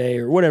princess for a day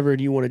or whatever,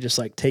 and you want to just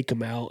like take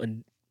them out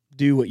and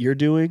do what you're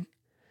doing.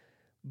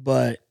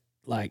 But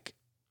like,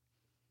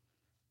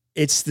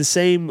 it's the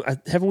same.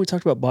 Haven't we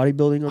talked about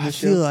bodybuilding on I this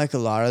feel show? like a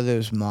lot of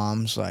those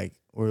moms like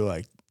were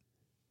like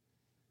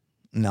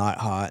not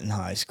hot in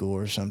high school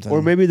or something.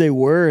 Or maybe they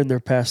were and they're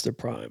past their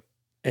prime.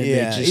 And they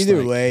yeah. just, Either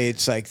like, way,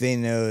 it's like they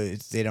know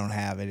they don't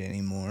have it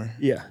anymore.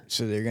 Yeah.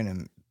 So they're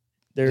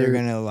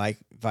gonna like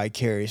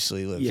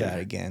vicariously live that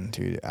again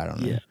through. I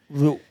don't know.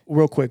 Yeah.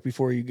 Real quick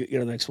before you get on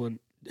the next one,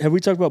 have we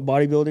talked about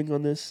bodybuilding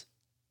on this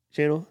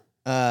channel?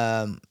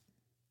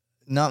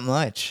 Not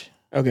much.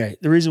 Okay.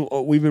 The reason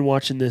we've been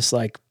watching this,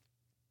 like,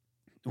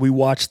 we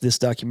watched this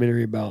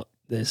documentary about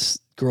this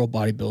girl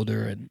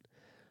bodybuilder,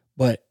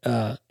 but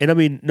I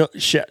mean, no,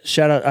 shout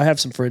out. I have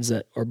some friends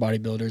that are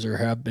bodybuilders or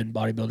have been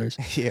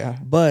bodybuilders. Yeah.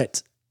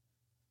 But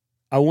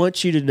I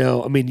want you to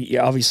know, I mean,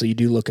 yeah, obviously you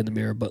do look in the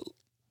mirror, but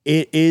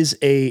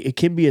it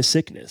can be a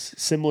sickness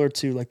similar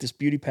to like this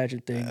beauty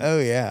pageant thing. Oh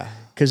yeah.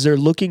 Because they're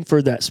looking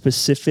for that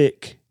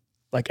specific,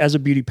 like as a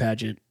beauty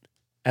pageant,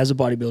 as a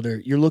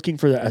bodybuilder, you're looking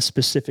for a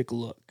specific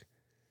look.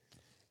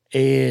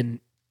 And,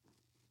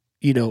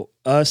 you know,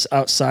 us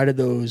outside of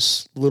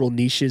those little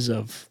niches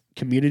of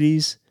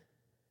communities,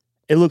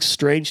 it looks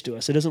strange to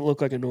us. It doesn't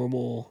look like a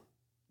normal,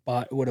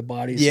 what a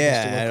body is supposed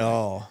to look at like.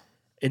 all.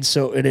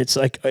 And it's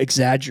like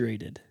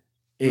exaggerated.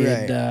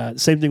 And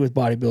same thing with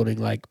bodybuilding.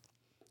 Like,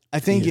 I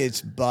think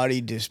it's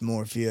body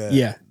dysmorphia.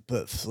 Yeah.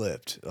 But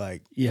flipped,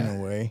 like Yeah. in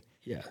a way.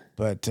 yeah.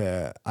 But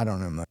I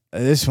don't know much.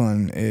 This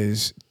one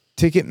is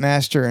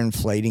Ticketmaster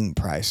inflating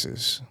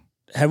prices.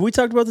 Have we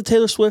talked about the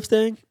Taylor Swift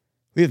thing?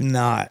 We have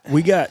not.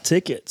 We got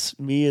tickets.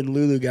 Me and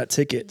Lulu got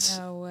tickets.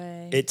 No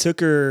way. It took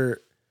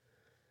her.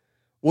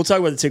 We'll talk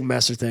about the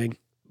Ticketmaster thing,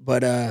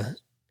 but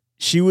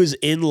she was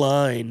in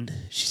line.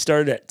 She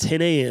started at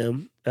 10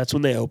 a.m. That's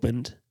when they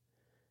opened,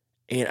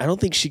 and I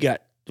don't think she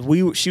got.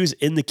 She was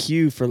in the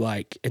queue for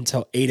like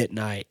until 8 at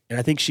night, and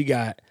I think she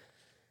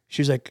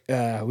was like,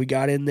 we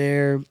got in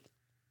there,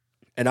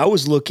 and I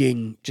was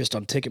looking just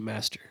on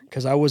Ticketmaster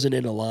because I wasn't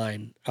in a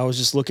line. I was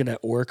just looking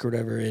at work or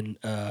whatever, and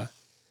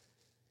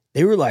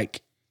they were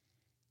like,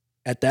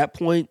 at that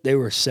point, they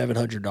were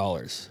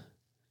 $700,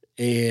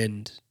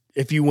 and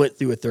if you went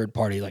through a third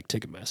party like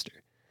Ticketmaster,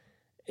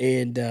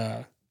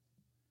 and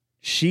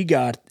she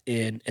got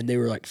in, and they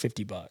were like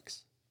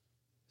 $50.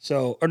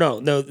 So, or no,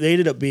 they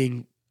ended up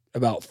being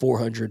about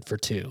 $400 for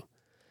 2.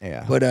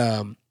 Yeah.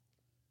 But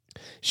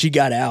she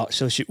got out,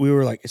 so we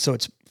were like, so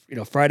it's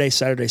Friday,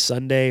 Saturday,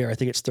 Sunday, or I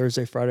think it's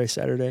Thursday, Friday,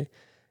 Saturday,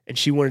 and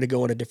she wanted to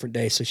go on a different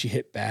day, so she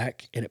hit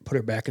back, and it put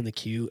her back in the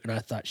queue, and I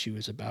thought she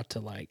was about to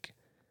like,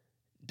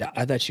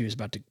 I thought she was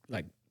about to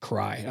like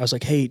cry. I was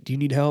like, hey, do you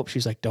need help?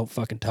 She's like, don't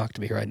fucking talk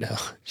to me right now.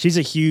 She's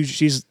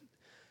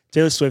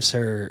Taylor Swift's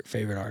her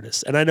favorite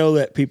artist, and I know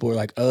that people are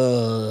like,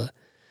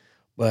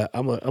 but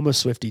I'm a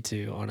Swiftie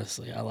too.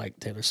 Honestly, I like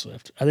Taylor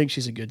Swift. I think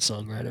she's a good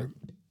songwriter.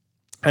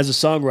 As a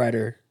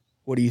songwriter,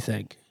 what do you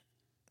think?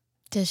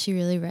 Does she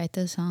really write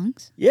those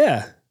songs?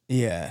 Yeah.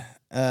 Yeah.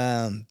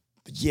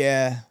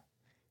 Yeah.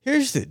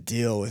 Here's the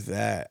deal with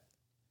that.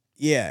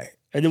 Yeah.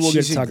 And then we'll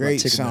get she's to a talk about great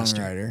Ticketmaster.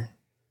 songwriter.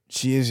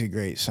 She is a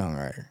great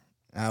songwriter.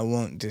 I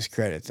won't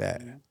discredit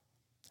that.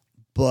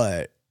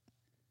 But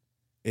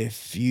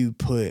if you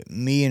put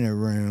me in a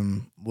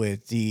room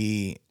with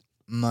the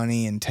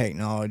money and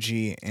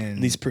technology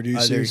and These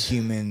producers, other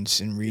humans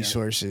and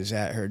resources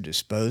at her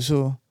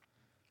disposal,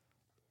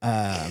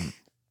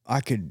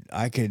 I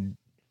could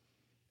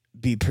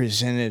be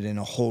presented in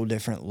a whole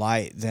different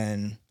light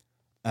than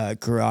a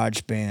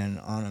garage band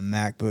on a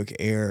MacBook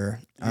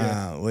Air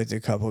with a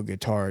couple of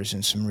guitars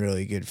and some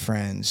really good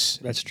friends.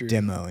 That's true.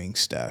 Demoing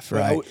stuff,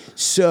 Well, right?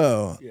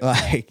 So,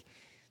 like,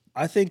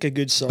 I think a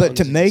good song. but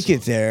to is a make good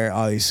it there,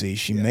 obviously,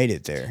 she made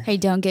it there. Hey,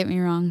 don't get me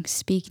wrong.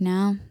 Speak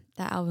Now,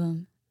 that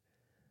album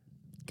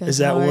goes Is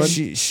that hard. one?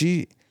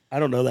 She I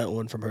don't know that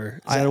one from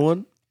her. Is that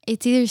one?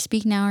 It's either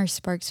Speak Now or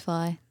Sparks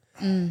Fly.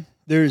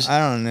 I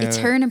don't know. It's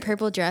her in a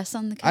purple dress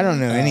on the cover. I don't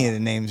know any of the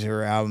names of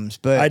her albums,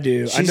 but I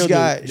do. I know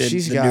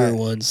the newer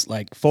ones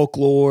like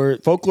Folklore.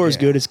 Folklore is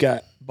good. It's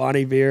got Bon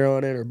Iver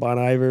on it, or Bon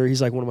Iver.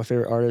 He's like one of my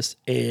favorite artists.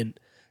 And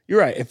you're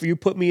right. If you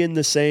put me in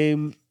the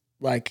same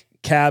like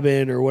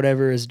cabin or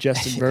whatever as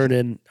Justin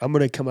Vernon, I'm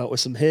gonna come out with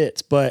some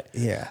hits. But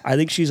I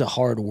think she's a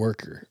hard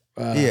worker.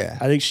 I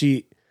think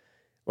she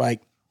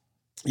like.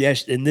 Yeah,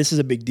 and this is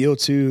a big deal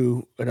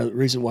too. Another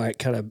reason why it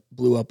kind of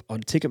blew up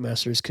on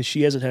Ticketmaster is because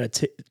she hasn't had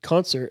a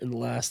concert in the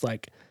last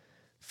like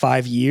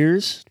 5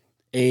 years,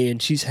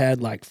 and she's had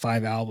like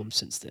 5 albums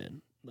since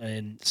then.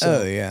 And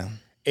so,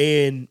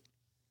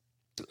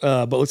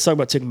 but let's talk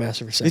about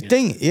Ticketmaster for a second.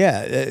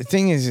 The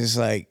thing is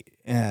like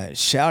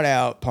shout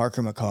out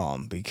Parker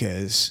McCollum,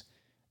 because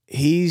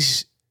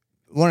he's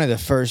one of the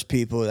first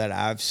people that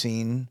I've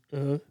seen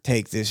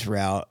take this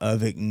route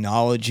of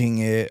acknowledging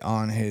it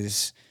on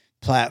his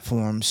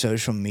platform,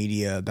 social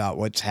media, about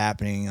what's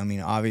happening. I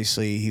mean,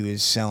 obviously he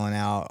was selling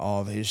out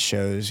all of his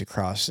shows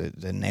across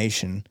the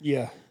nation.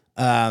 Yeah.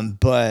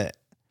 But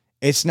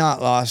it's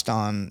not lost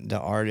on the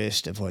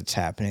artist of what's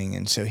happening.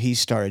 And so he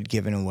started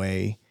giving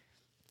away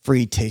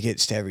free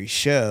tickets to every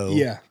show.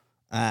 Yeah.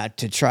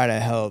 To try to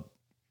help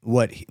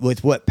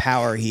with what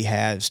power he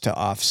has to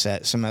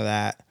offset some of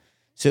that.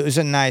 So it was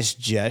a nice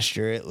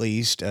gesture, at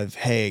least, of,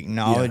 hey,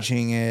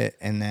 acknowledging it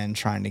and then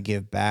trying to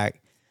give back.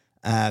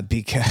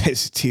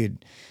 Because,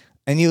 dude,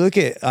 and you look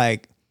at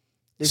like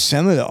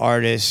some of the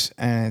artists,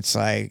 and it's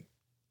like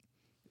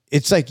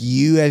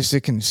you as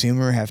the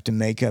consumer have to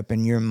make up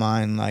in your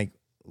mind, like,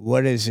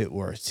 what is it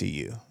worth to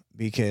you?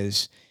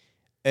 Because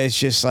it's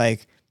just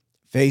like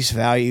face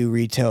value,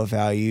 retail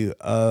value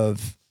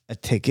of a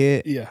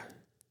ticket. Yeah.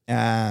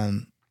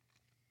 I'll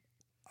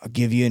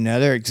give you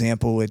another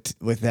example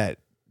with that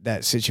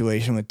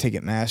situation with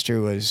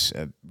Ticketmaster. Was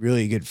a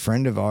really good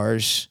friend of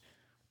ours.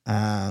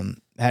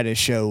 Had a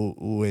show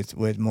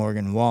with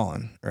Morgan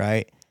Wallen,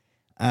 right?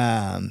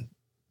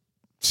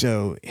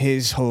 So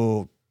his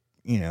whole,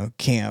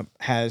 camp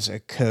has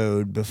a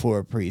code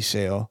before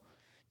pre-sale,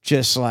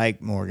 just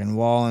like Morgan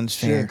Wallen's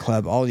fan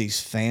club, all these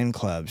fan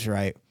clubs,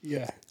 right?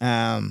 Yeah.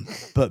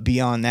 But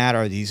beyond that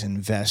are these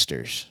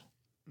investors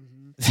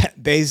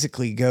that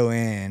basically go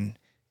in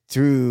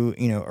through,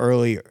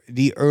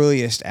 the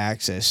earliest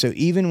access. So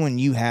even when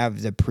you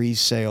have the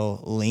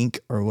pre-sale link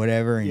or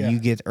whatever, and you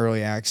get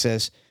early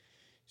access,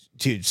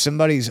 dude,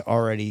 somebody's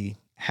already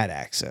had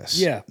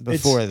access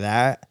before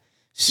that.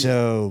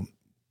 So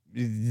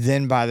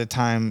then by the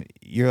time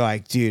you're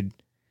like, dude,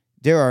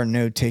 there are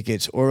no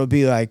tickets, or it'll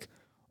be like,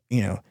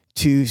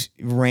 2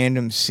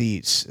 random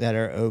seats that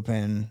are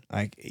open.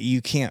 Like,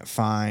 you can't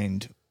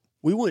find.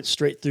 We went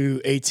straight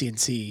through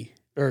AT&T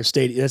or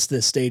stadium. That's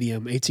the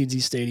stadium, AT&T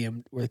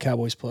Stadium, where the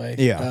Cowboys play.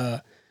 Yeah.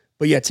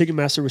 But yeah,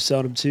 Ticketmaster was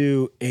selling them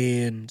too.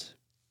 And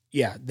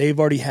yeah, they've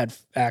already had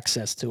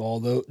access to all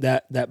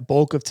that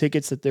bulk of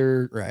tickets that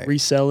they're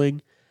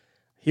reselling.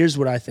 Here's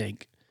what I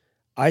think.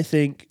 I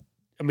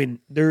mean,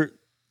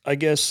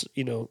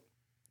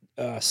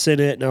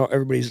 Senate, now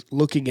everybody's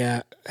looking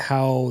at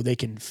how they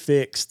can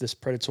fix this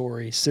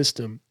predatory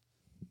system.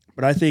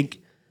 But I think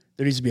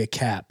there needs to be a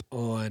cap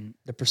on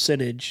the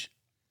percentage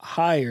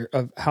higher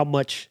of how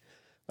much,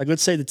 like,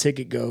 let's say the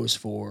ticket goes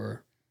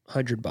for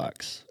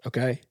 $100,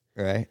 okay?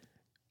 Right.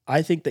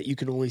 I think that you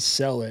can only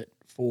sell it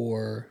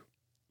for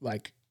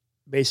like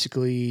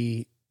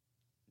basically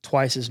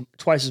twice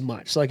as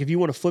much. So like if you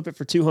want to flip it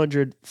for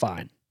 200,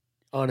 fine.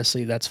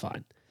 Honestly, that's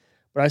fine.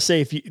 But I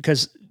say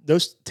because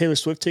those Taylor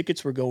Swift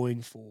tickets were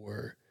going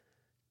for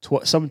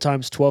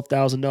sometimes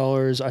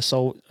 $12,000. I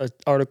saw an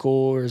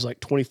article where it was like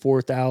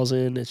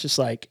 $24,000. It's just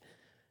like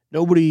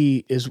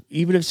nobody is,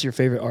 even if it's your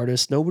favorite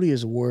artist, nobody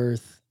is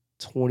worth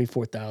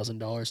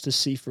 $24,000 to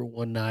see for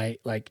one night.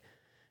 Like,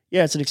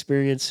 yeah, it's an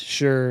experience,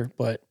 sure,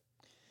 but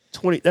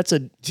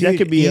that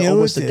could be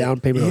almost a down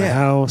payment on a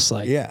house.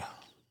 Like,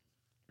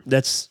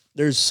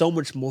 there's so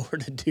much more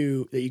to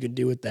do that you can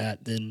do with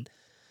that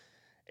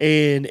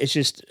and it's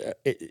just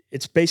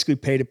it's basically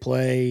pay to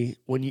play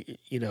when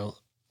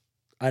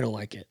I don't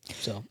like it.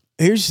 So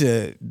here's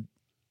the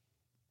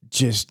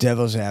just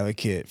devil's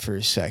advocate for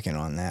a second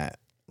on that.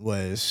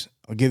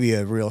 I'll give you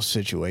a real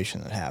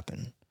situation that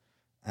happened.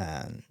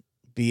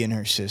 B and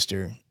her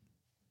sister,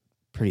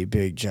 pretty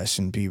big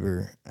Justin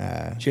Bieber,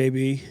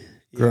 JB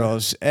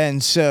girls,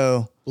 and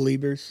so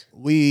Beliebers.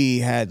 We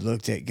had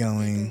looked at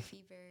going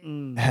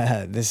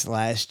this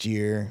last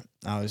year.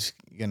 I was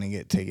gonna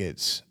get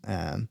tickets.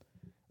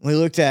 We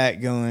looked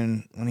at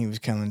going when he was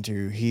coming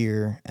through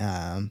here.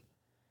 I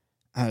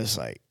was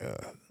like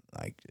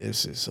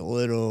this is a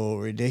little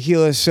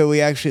ridiculous. So we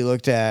actually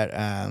looked at.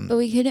 But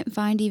we couldn't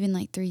find even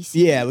like 3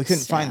 seats. Yeah, we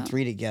couldn't find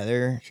 3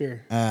 together.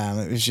 Sure.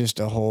 It was just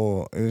a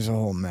whole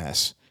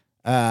mess.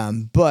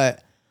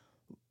 But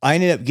I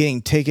ended up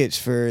getting tickets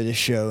for the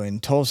show in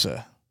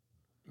Tulsa.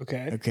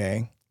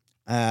 Okay.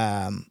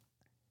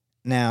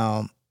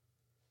 Now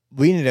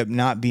we ended up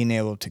not being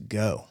able to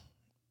go.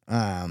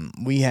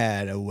 We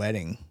had a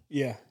wedding.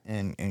 Yeah.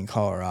 In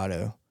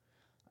Colorado,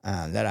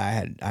 that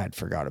I had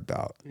forgot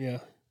about. Yeah.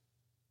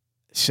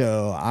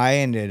 So I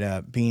ended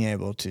up being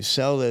able to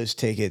sell those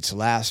tickets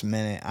last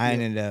minute. I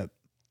ended up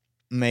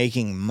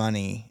making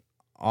money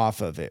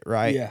off of it,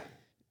 right?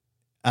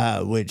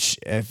 Yeah. Which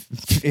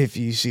if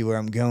you see where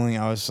I'm going,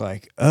 I was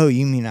like, oh,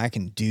 you mean I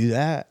can do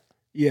that?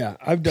 Yeah,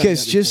 I've done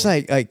Because that just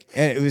before. like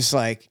it was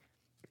like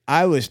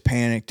I was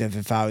panicked of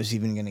if I was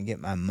even going to get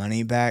my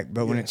money back.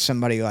 But when Yeah. it's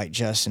somebody like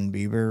Justin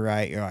Bieber,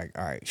 right, you're like,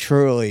 all right,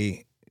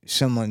 surely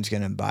someone's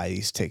going to buy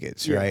these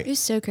tickets, Yeah. right? It was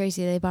so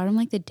crazy. They bought them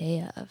like the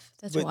day of.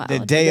 That's But wild. the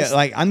day,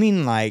 like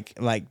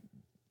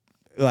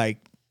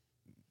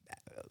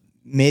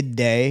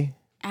midday,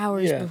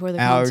 hours Yeah. before the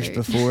hours concert.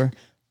 before.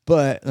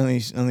 But let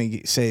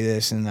me say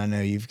this, and I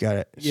know you've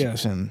got Yeah.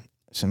 some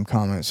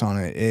comments on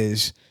it.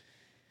 Is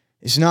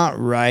it's not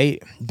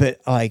right,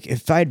 but like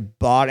if I'd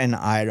bought an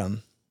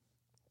item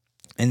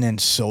and then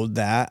sold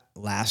that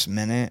last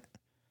minute,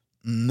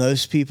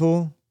 most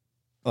people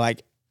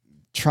like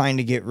trying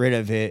to get rid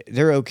of it.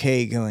 They're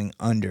okay going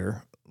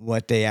under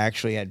what they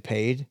actually had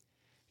paid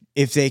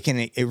if they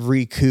can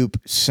recoup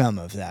some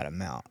of that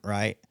amount,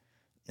 right?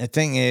 The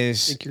thing I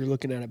is, think you're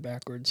looking at it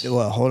backwards.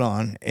 well, hold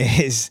on.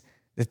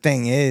 The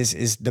thing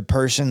is the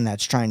person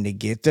that's trying to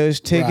get those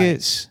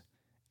tickets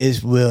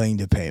is willing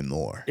to pay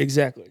more.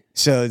 Exactly.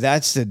 So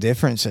that's the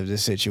difference of the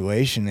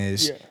situation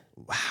is Yeah.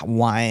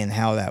 why and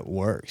how that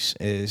works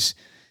is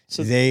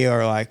So they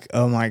are like,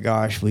 oh my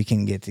gosh, we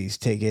can get these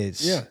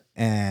tickets. Yeah.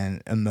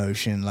 And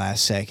emotion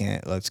last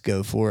second, let's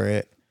go for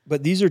it.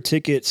 But these are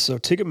tickets, so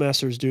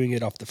Ticketmaster is doing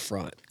it off the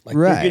front. Like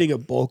Right. they're getting a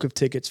bulk of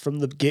tickets from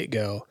the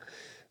get-go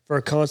for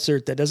a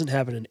concert that doesn't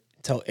happen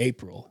until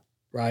April,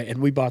 right? And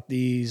we bought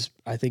these,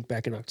 I think,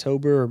 back in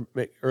October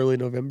or early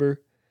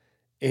November.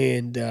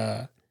 And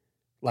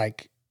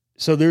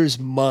so there's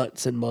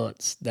months and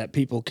months that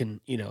people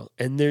can,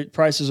 and their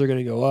prices are going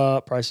to go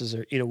up, prices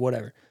are,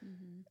 whatever.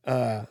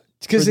 Mm-hmm.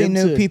 It's because they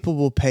know people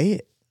will pay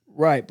it.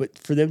 Right, but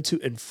for them to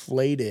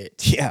inflate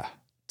it Yeah.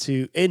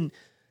 in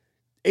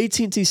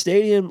AT&T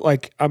Stadium,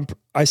 like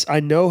I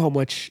know how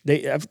much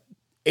they have.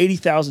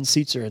 80,000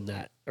 seats are in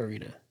that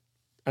arena.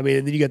 I mean,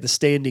 and then you got the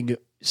standing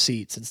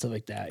seats and stuff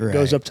like that. It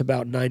goes Right. up to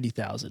about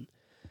 90,000.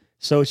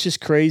 So it's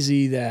just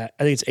crazy that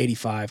I think it's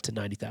 85 to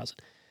 90,000.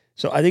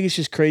 So I think it's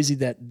just crazy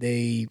that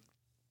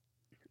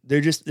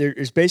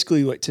it's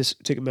basically what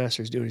Ticketmaster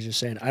is doing is just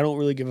saying, I don't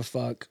really give a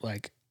fuck.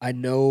 Like, I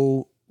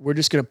know we're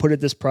just going to put it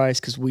this price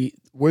because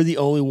we're the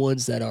only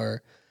ones that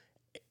are.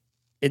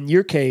 In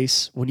your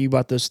case, when you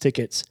bought those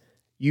tickets,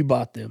 you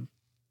bought them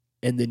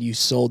and then you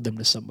sold them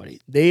to somebody.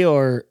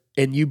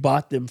 And you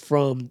bought them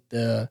from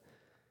the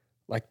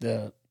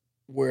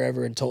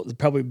wherever and told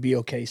probably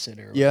BOK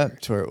Center. Yeah,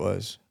 that's where it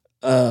was.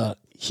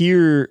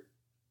 Here,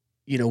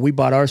 we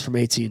bought ours from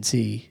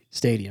AT&T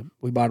Stadium.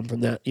 We bought them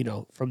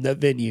from that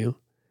venue.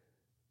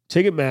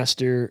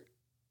 Ticketmaster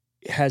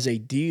has a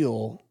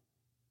deal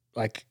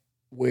like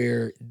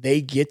where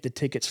they get the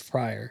tickets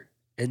prior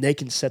and they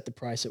can set the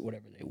price at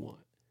whatever they want.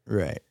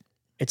 Right.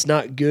 It's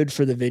not good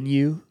for the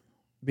venue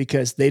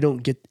because they don't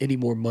get any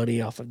more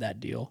money off of that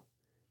deal.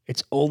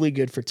 It's only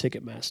good for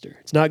Ticketmaster.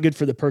 It's not good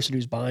for the person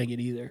who's buying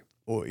it either.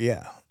 Well,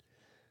 yeah.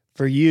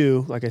 For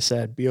you, like I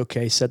said, be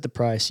okay, set the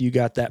price. You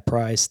got that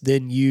price.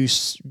 Then you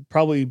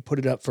probably put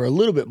it up for a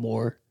little bit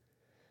more,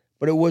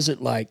 but it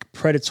wasn't like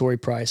predatory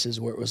prices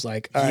where it was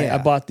like, all right, I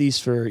bought these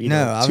for,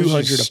 I was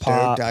 200 just a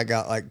pop. stoked I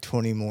got like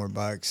 20 more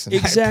bucks. And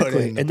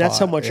Exactly. and that's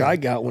how much I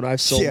got when I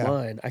sold Yeah.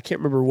 mine. I can't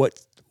remember what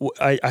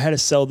I had to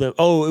sell them.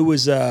 Oh, it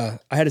was, I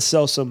had to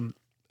sell some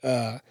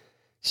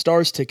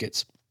Stars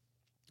tickets.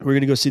 We were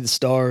going to go see the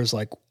Stars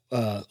like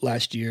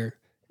last year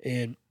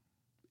and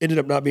ended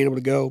up not being able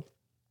to go.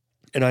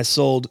 And I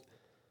sold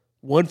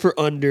one for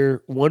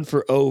under, one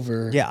for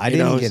over. Yeah, I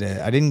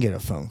didn't get a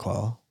phone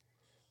call.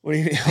 What do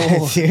you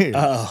mean? Dude.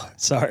 Oh,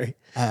 sorry.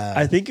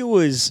 I think it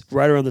was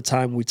right around the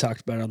time we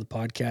talked about it on the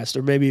podcast,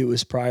 or maybe it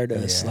was prior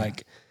to us.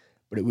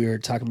 But we were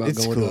talking about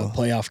going to a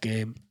playoff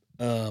game.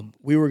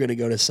 We were going to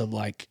go to some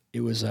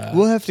it was.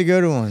 We'll have to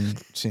go to one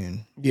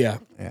soon. Yeah,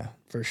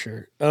 for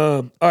sure.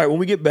 All right, when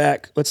we get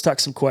back, let's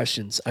talk some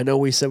questions. I know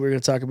we said we were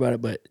going to talk about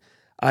it, but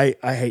I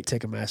hate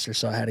Ticketmaster,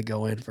 so I had to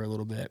go in for a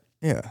little bit.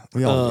 Yeah,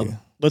 we all do.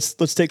 Let's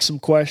take some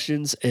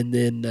questions, and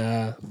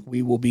then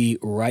we will be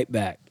right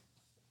back.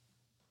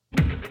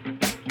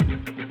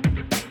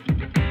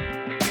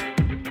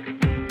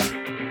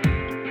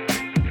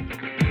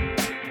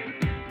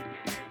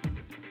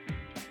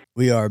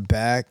 We are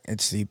back.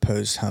 It's the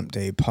Post Hump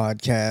Day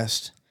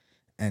podcast.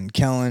 And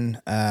Kellen,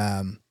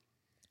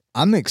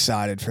 I'm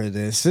excited for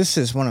this. This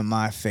is one of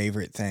my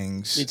favorite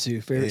things. Me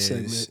too. Favorite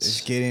segments.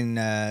 Is getting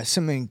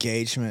some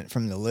engagement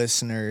from the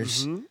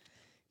listeners,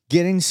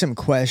 getting some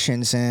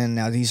questions in.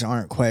 Now, these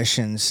aren't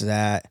questions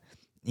that,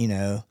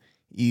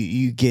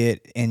 you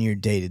get in your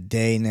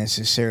day-to-day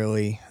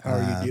necessarily. How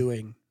are you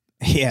doing?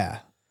 Yeah.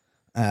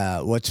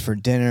 What's for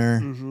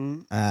dinner?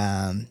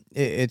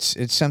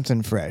 It's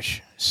something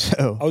fresh.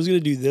 So I was going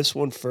to do this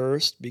one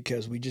first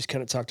because we just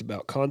kind of talked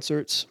about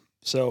concerts.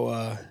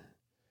 So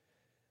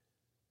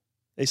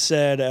They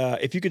said,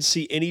 if you could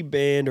see any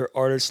band or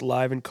artist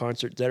live in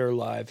concert, dead or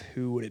alive,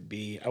 who would it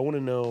be? I want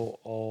to know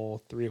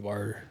all three of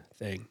our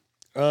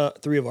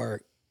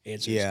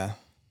answers. Yeah.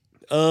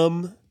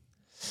 I'll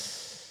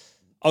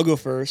go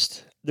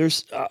first.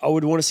 I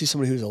would want to see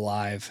somebody who's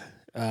alive.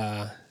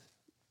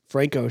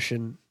 Frank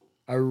Ocean.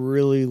 I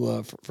really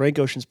love Frank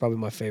Ocean's probably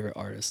my favorite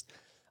artist.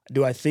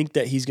 Do I think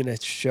that he's gonna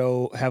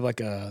have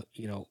like a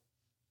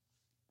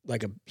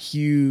like a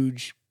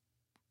huge,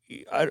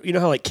 you know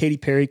how like Katy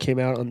Perry came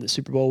out on the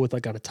Super Bowl with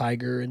like on a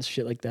tiger and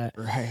shit like that.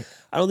 Right.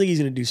 I don't think he's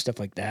gonna do stuff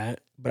like that.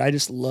 But I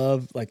just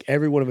love like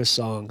every one of his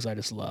songs. I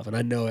just love, and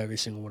I know every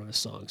single one of his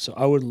songs. So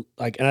I would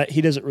like, and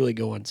he doesn't really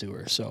go on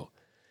tour, so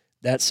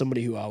that's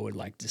somebody who I would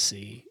like to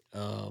see.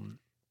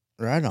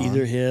 Right on.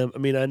 Either him. I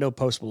mean, I know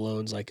Post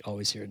Malone's like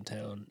always here in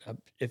town.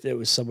 If it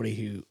was somebody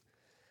who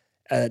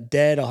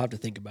dead, I'll have to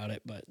think about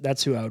it. But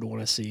that's who I would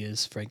want to see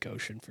is Frank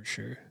Ocean for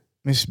sure.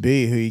 Miss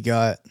B, who you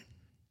got?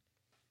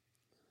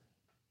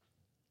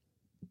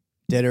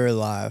 Dead or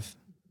alive?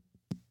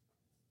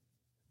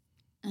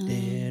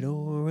 Dead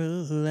or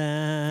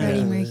alive.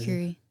 Freddie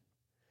Mercury.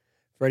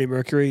 Freddie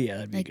Mercury, yeah,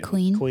 that'd be Like good.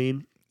 Queen?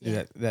 Queen.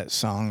 Yeah. That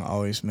song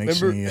always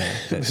makes me.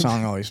 That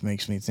song always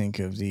makes me think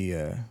of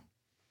the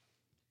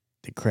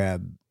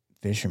crab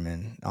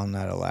fisherman on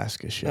that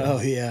Alaska show.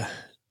 Oh yeah,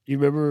 you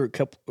remember a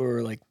couple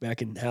or like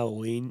back in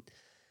Halloween,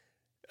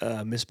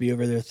 Miss B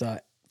over there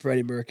thought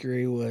Freddie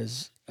Mercury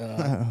was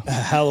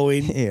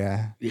Halloween.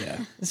 Yeah. Yeah,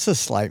 It's a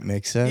slight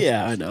mix-up.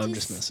 yeah, I know. I'm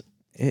just messing.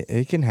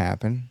 It can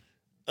happen.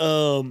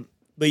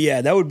 But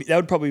yeah, that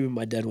would probably be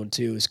my dead one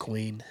too. Is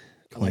Queen.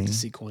 I like to Queen.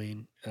 see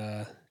Queen.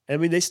 I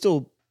mean, they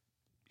still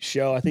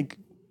show. I think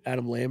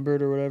Adam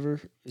Lambert or whatever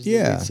is the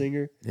Yeah. lead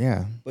singer.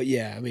 Yeah. But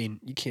yeah, I mean,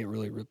 you can't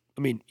really.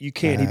 I mean, you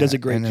can. He does a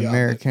great An job.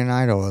 American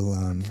Idol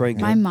alone. Frank,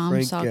 My mom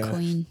Frank, saw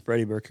Queen.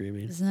 Freddie Mercury. I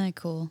mean, Isn't that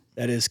cool?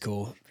 that is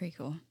cool. Pretty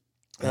cool.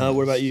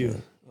 What about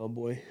you,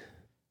 boy?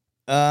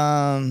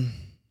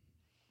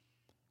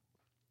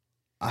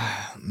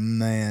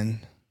 Man,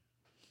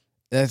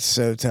 that's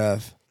so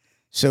tough.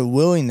 So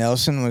Willie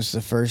Nelson was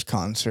the first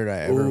concert I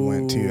ever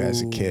went to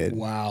as a kid.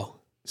 Wow.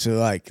 So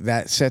like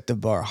that set the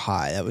bar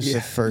high. That was the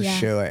first Yeah.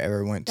 show I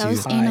ever went That to.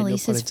 was Hi, no pun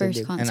Annalise's first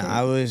intended. concert.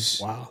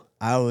 And Wow.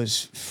 I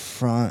was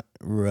front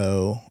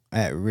row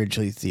at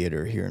Ridgely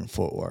Theater here in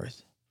Fort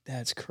Worth,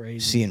 That's crazy.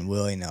 seeing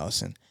Willie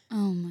Nelson.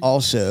 Oh my.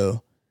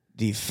 Also,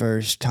 the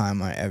first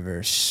time I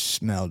ever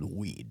smelled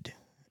weed.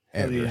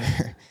 Hell Ever.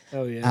 yeah.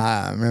 Oh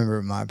yeah. I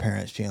remember my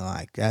parents being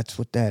like, "That's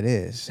what that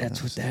is." And That's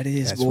I what was that like,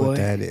 is, That's boy. what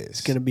that is.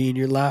 It's gonna be in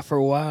your life for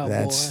a while,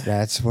 boy.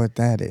 That's what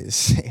that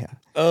is. Yeah.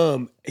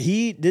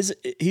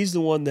 He's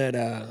the one that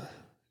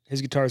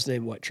his guitar's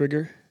name what?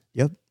 Trigger?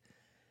 Yep.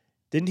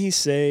 Didn't he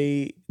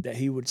say that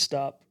he would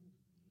stop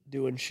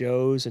doing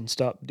shows and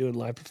stop doing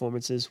live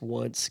performances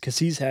once? Because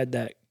he's had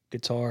that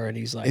guitar and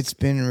he's like It's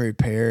been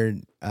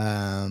repaired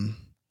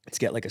it's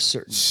got like a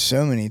certain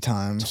so many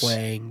times.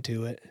 twang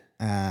to it.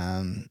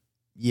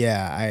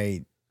 Yeah,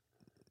 I've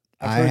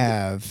I heard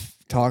have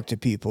talked to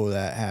people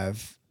that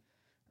have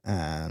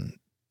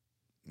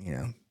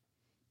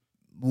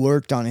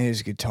worked on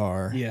his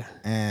guitar. Yeah.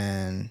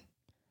 And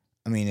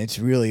I mean, it's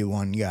really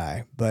one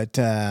guy, but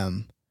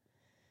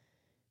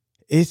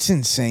it's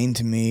insane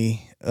to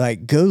me.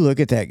 Like, go look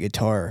at that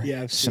guitar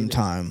Yeah, I've seen it.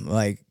 sometime,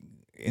 like,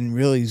 and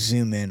really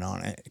zoom in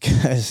on it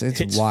because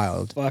it's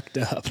wild. Fucked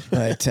up.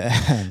 But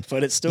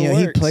but it still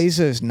he works. plays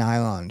those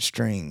nylon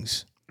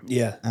strings,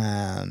 Yeah.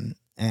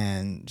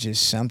 and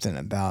just something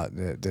about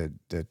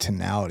the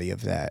tonality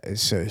of that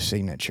is so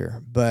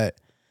signature. But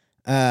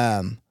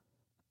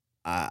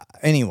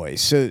anyway,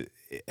 so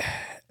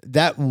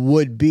that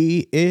would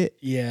be it.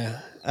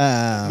 Yeah.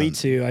 Um, Me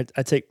too.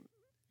 I take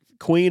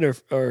Queen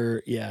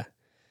or yeah,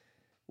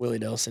 Willie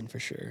Nelson for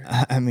sure.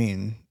 I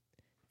mean,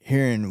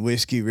 hearing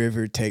Whiskey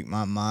River Take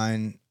My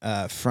Mind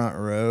front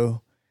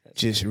row,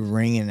 just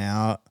ringing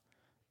out,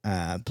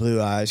 Blue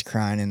Eyes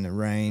Crying in the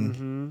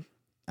Rain.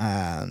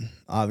 Mm-hmm.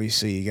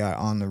 Obviously, you got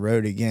On the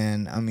Road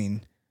Again. I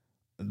mean,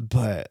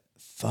 but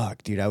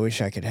fuck, dude, I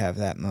wish I could have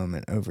that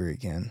moment over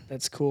again.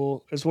 That's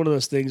cool. It's one of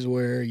those things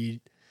where you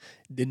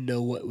didn't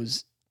know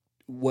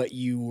what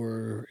you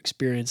were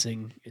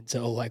experiencing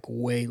until like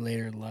way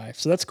later in life.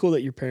 So that's cool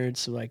that your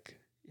parents like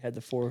had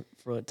the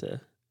forefront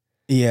to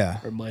Yeah.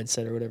 or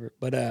mindset or whatever.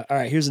 But all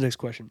right, here's the next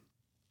question.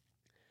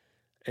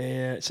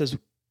 And it says,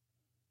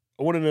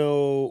 I want to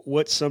know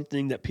what's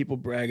something that people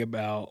brag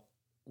about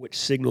which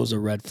signals a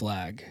red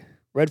flag.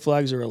 Red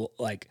flags are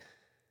like,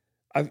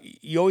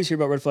 you always hear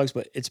about red flags,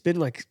 but it's been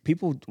like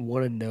people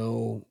want to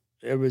know.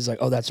 Everybody's like,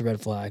 oh, that's a red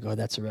flag. Oh,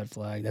 that's a red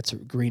flag. That's a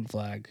green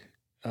flag.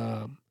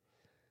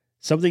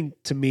 Something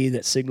to me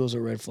that signals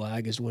a red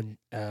flag is when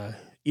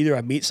either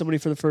I meet somebody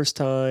for the first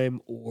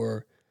time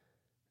or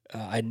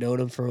I've known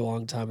them for a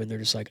long time and they're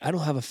just like, I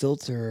don't have a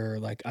filter. Or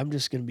like, I'm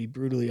just going to be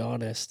brutally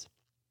honest.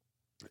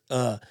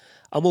 I'm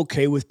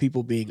okay with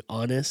people being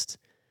honest,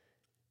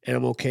 and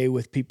I'm okay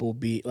with people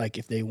be like,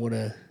 if they want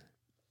to,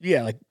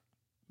 yeah, like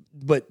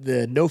but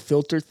the no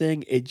filter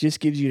thing, it just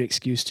gives you an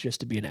excuse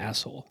just to be an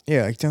asshole.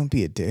 Yeah, like don't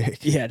be a dick.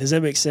 Yeah, does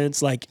that make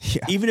sense? Like,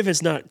 Yeah. even if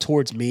it's not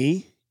towards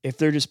me, if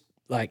they're just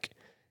like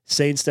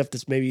saying stuff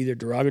that's maybe either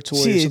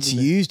derogatory or See, something. it's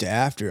used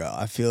after,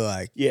 I feel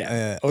like.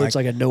 Yeah. Or it's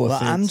like a no well,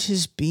 offense. I'm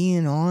just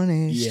being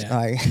honest. Yeah.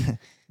 Like,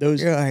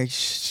 Those, you're like,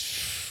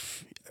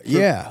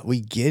 yeah,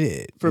 we get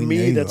it. for We me,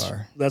 know you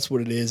are. that's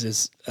what it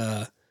is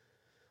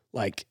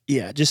like,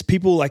 yeah, just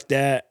people like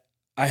that.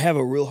 I have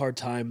a real hard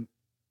time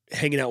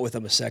hanging out with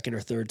them a second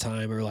or third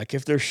time, or like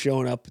if they're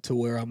showing up to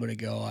where I'm going to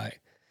go, I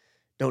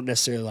don't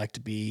necessarily like to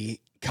be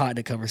caught in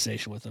a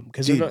conversation with them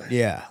because yeah, you know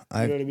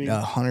what I mean?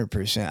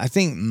 100%. I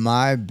think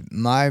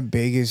my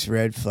biggest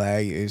red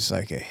flag is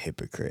like a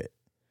hypocrite.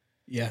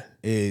 Yeah,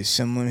 is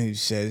someone who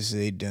says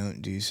they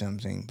don't do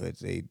something but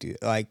they do,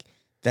 like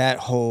that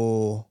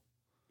whole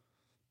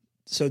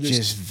so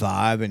just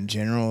vibe in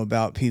general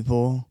about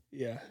people.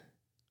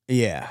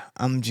 Yeah,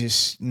 I'm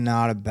just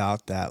not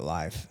about that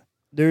life.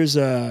 There's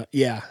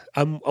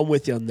I'm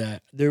with you on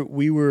that.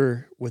 We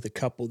were with a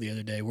couple the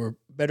other day. We're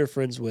better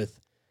friends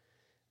with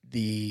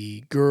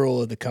the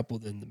girl of the couple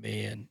than the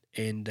man,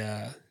 and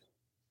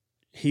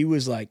he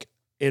was like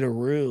in a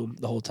room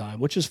the whole time,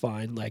 which is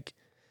fine. Like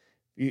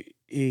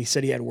he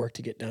said he had work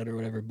to get done or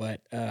whatever,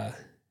 but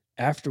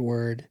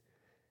afterward,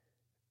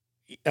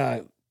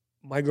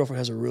 my girlfriend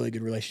has a really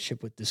good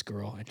relationship with this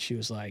girl, and she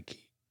was like,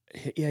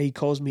 yeah, he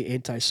calls me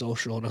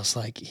antisocial, and I was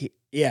like,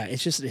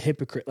 it's just a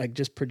hypocrite, like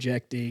just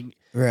projecting.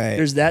 Right.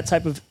 There's that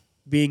type of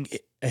being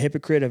a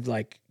hypocrite of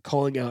like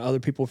calling out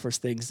other people for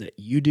things that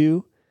you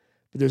do,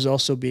 but there's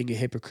also being a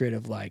hypocrite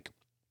of like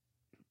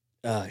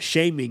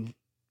shaming,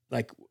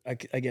 like I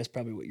guess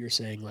probably what you're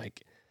saying,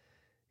 like,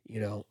 you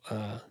know,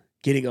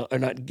 getting on, or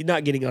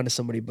not getting onto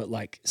somebody, but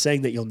like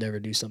saying that you'll never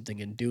do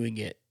something and doing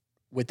it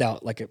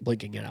without like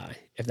blinking an eye,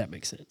 if that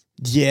makes sense.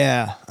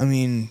 Yeah, I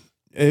mean,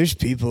 there's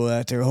people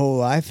that their whole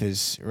life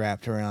is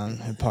wrapped around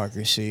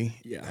hypocrisy.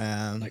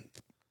 Yeah, like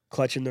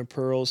clutching their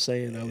pearls,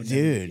 saying, "I would."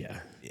 Dude,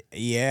 never,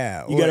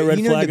 yeah. You got a red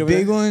flag the over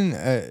big there? one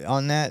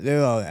on that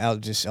though.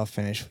 I'll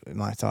finish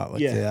my thought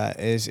with that.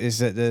 Is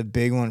that the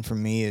big one for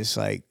me is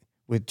like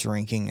with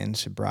drinking and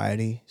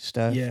sobriety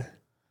stuff. Yeah,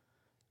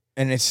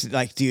 and it's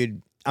like,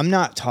 dude, I'm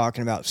not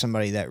talking about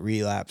somebody that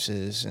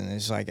relapses and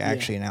is like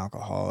actually an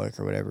alcoholic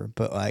or whatever,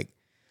 but like.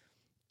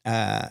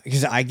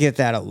 Because I get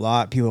that a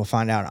lot. People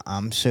find out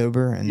I'm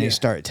sober and they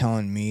start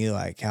telling me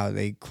like how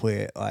they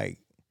quit, like,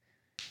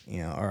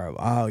 you know, or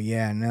oh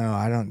yeah, no,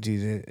 I don't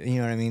do that. You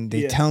know what I mean?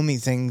 They tell me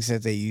things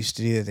that they used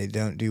to do that they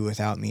don't do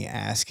without me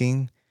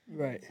asking.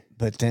 right.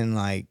 But then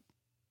like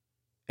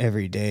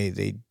every day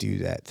they do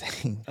that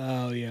thing.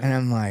 Oh yeah. And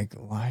I'm like,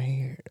 why are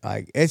you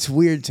like? It's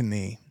weird to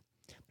me,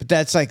 but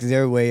that's like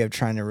their way of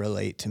trying to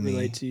relate to me.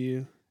 Relate to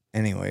you.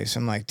 Anyways,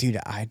 I'm like, dude,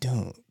 I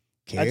don't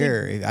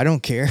care. I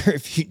don't care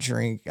if you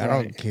drink. I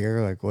don't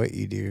care like what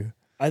you do.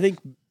 I think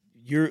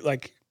you're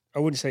like, I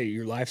wouldn't say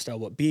your lifestyle,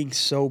 but being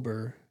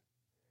sober,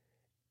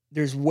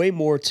 there's way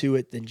more to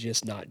it than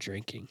just not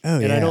drinking. Oh,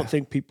 and yeah. I don't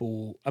think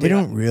people, They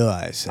don't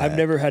realize that. I've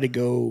never had to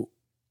go,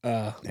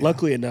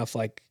 luckily enough,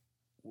 like,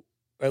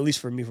 at least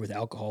for me with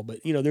alcohol,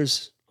 but you know,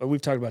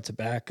 we've talked about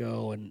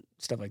tobacco and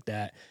stuff like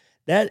that.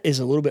 That is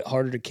a little bit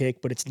harder to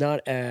kick, but it's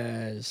not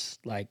as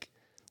like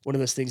one of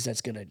those things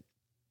that's going to,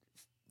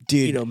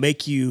 dude, you know,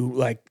 make you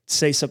like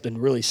say something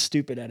really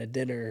stupid at a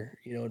dinner,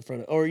 you know, in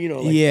front of, or, you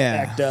know, like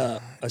act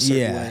up a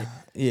certain way.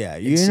 Yeah.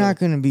 You're not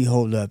going to be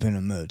holed up in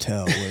a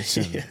motel with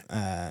some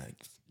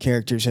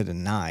characters of the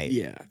night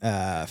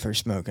for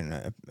smoking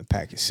a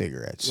pack of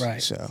cigarettes.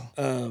 Right. So,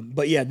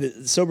 but yeah,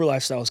 the sober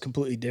lifestyle is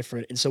completely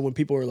different. And so when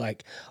people are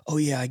like, oh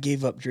yeah, I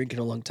gave up drinking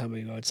a long time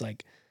ago, it's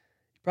like,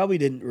 probably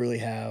didn't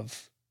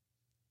have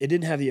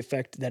the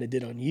effect that it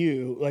did on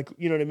you. Like,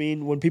 you know what I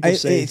mean? When people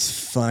say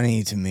it's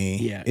funny to me.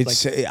 Yeah,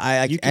 it's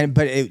like,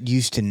 but it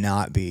used to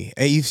not be.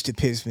 It used to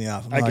piss me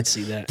off. I could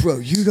see that, bro.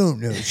 You don't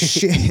know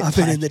shit. I've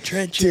been in the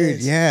trenches,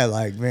 dude. Yeah,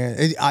 like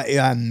man,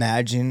 I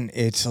imagine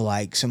it's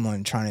like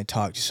someone trying to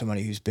talk to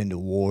somebody who's been to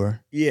war.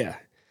 Yeah,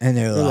 and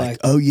they're like,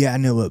 oh yeah, I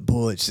know what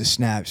bullets, the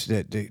snaps,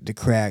 the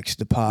cracks,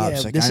 the pops.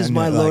 Yeah, like, this is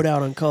my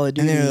loadout on Call of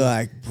Duty. And they're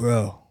like,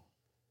 bro,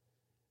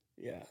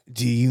 yeah,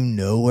 do you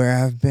know where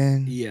I've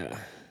been? Yeah,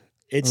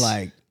 it's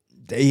like.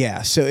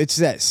 Yeah, so it's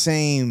that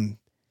same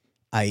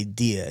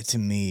idea to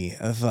me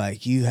of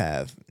like you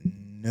have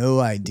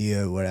no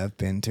idea what I've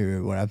been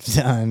through, what I've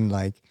done,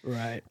 like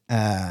right.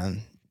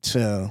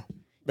 So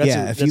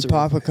if you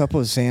pop a couple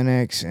of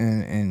Xanax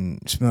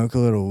and smoke a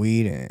little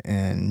weed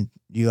and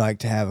you like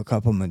to have a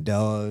couple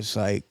Modelo's,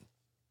 like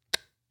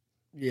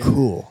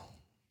cool.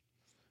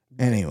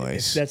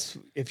 Anyways,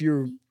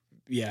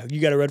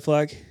 you got a red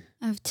flag?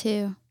 I have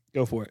 2.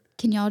 Go for it.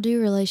 Can y'all do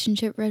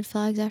relationship red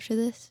flags after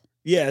this?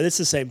 Yeah, it's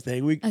the same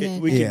thing. We can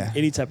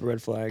any type of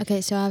red flag.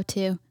 Okay, so I have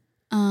 2.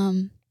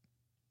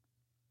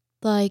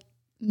 Like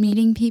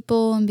meeting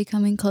people and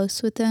becoming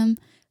close with them,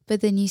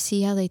 but then you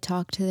see how they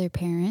talk to their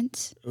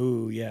parents.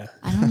 Ooh, yeah.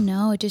 I don't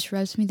know. It just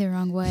rubs me the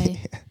wrong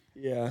way.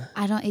 Yeah.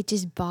 It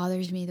just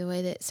bothers me the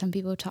way that some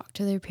people talk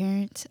to their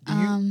parents.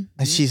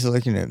 She's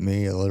looking at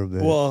me a little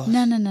bit. Well,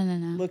 No.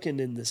 looking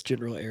in this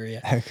general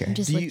area. Okay. I'm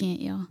just looking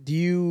at y'all. Do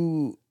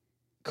you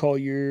call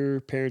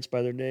your parents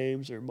by their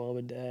names or mom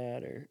and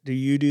dad, or do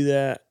you do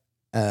that?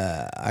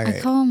 I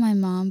call my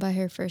mom by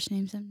her first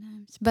name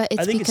sometimes, but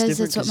it's because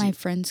that's what my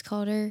friends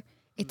called her.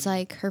 It's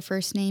like her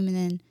first name and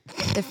then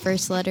the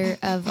first letter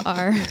of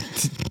our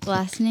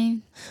last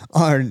name.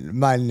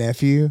 My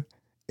nephew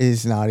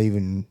is not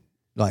even,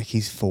 like,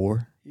 he's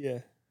 4.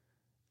 Yeah.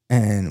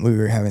 And we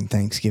were having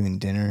Thanksgiving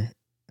dinner,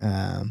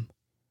 and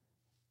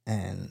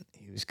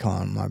he was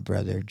calling my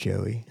brother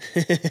Joey.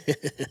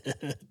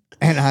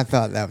 And I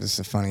thought that was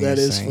the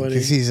funniest thing.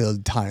 Because he's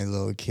a tiny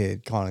little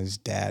kid calling his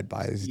dad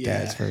by his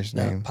dad's first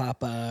name.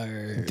 Papa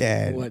or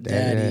Dad.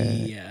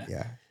 Daddy.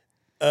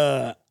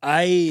 Yeah.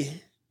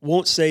 I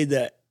won't say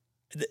that.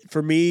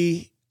 For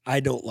me,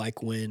 I don't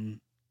like when,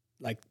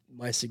 like,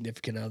 my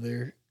significant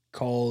other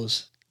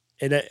calls,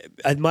 and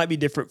it might be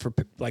different for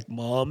like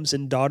moms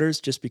and daughters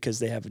just because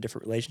they have a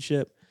different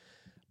relationship.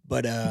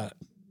 But I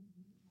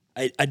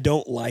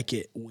don't like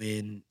it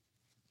when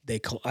they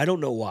call. I don't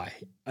know why.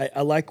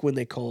 I like when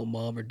they call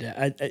mom or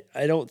dad.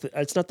 I don't.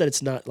 It's not that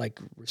it's not like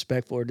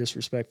respectful or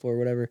disrespectful or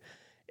whatever.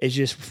 It's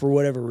just for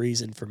whatever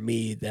reason for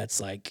me that's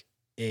like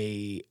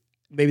maybe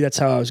that's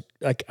how I was.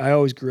 Like I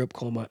always grew up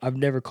calling I've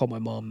never called my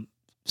mom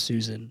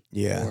Susan.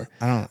 Yeah.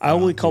 I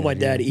only call my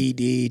dad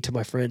ED to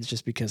my friends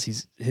just because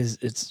it's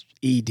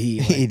ED.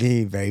 Like,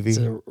 ED, baby.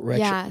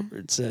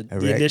 It's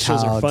the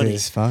initials are funny.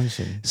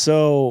 Dysfunction.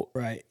 So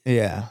right.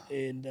 Yeah.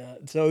 And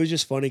so it was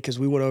just funny because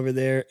we went over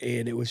there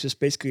and it was just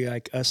basically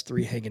like us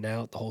 3 hanging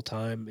out the whole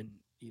time, and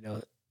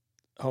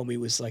homie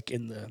was like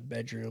in the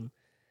bedroom,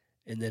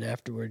 and then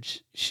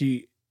afterwards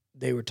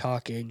they were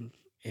talking.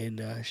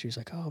 And she was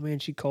like, "Oh man,"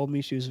 she called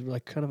me. She was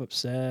like kind of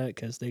upset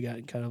because they got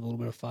in kind of a little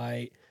bit of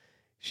fight.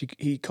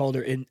 He called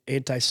her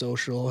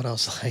antisocial, and I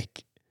was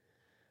like,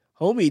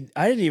 "Homie,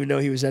 I didn't even know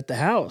he was at the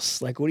house.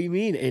 Like, what do you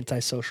mean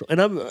antisocial?" And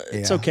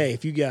it's okay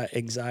if you got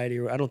anxiety,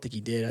 or I don't think he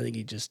did. I think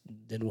he just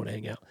didn't want to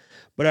hang out.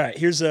 But all right,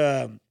 here's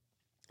that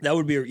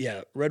would be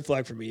red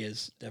flag for me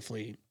is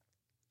definitely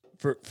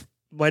for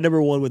my number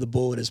one with a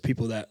bullet is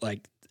people that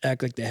like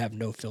act like they have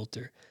no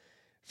filter.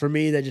 For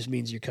me, that just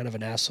means you're kind of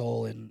an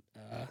asshole and.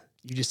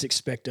 You just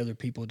expect other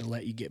people to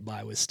let you get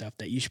by with stuff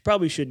that you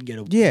probably shouldn't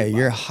get.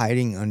 You're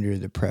hiding under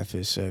the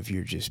preface of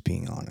you're just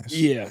being honest.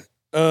 Yeah.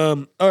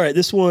 All right.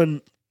 This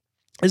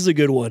is a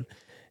good one,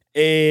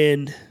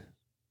 and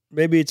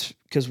maybe it's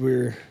because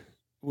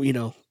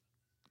COVID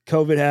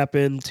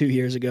happened 2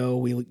 years ago.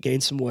 We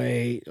gained some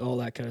weight, all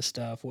that kind of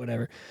stuff.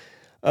 Whatever.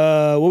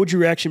 What would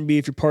your reaction be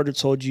if your partner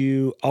told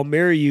you, "I'll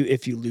marry you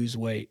if you lose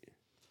weight"?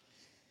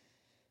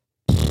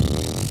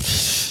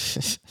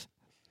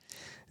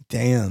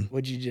 Damn.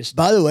 Would you just...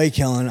 By the way,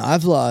 Kellen,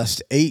 I've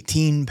lost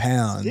 18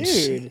 pounds.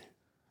 Dude.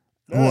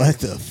 Nice. What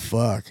the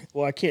fuck?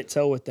 Well, I can't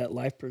tell with that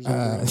life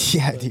preserver.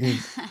 Dude.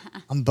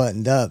 I'm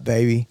buttoned up,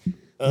 baby.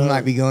 We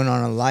might be going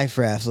on a life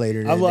raft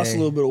later today. I've lost a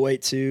little bit of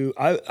weight, too.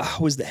 I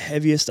was the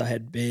heaviest I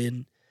had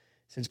been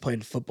since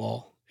playing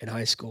football in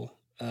high school.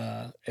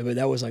 But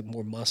that was like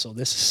more muscle.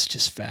 This is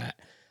just fat.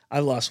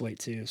 I've lost weight,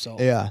 too. So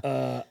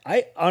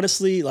I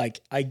honestly,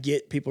 like, I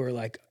get people are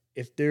like,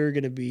 if they're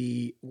going to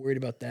be worried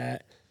about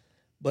that,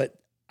 but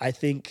I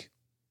think,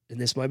 and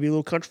this might be a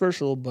little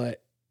controversial,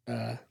 but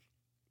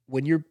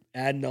when you're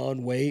adding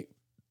on weight,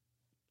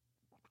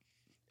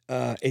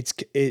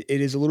 it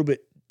is a little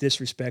bit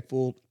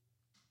disrespectful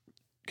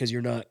because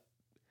you're not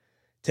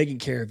taking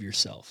care of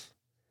yourself,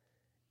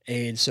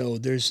 and so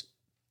there's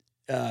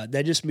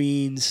that just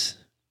means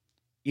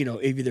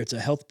either it's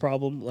a health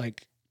problem,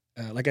 like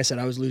I said,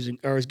 I was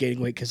gaining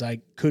weight because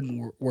I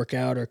couldn't work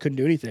out or couldn't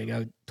do anything.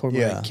 I tore my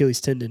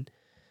Achilles tendon,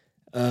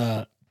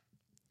 but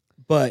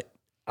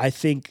I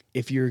think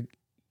if you're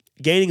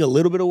gaining a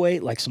little bit of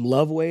weight, like some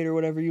love weight or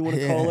whatever you want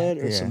to call it,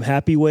 or some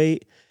happy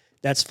weight,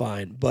 that's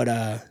fine. But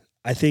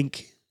I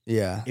think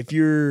if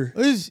you're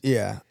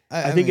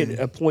I think at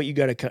a point you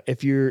got to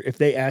if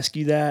they ask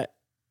you that,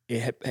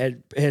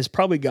 it has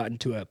probably gotten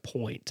to a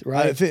point,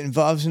 right? If it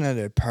involves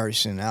another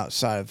person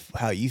outside of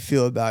how you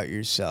feel about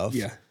yourself,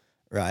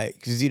 right?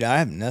 Because dude, I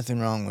have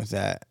nothing wrong with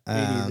that. Me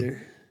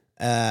neither.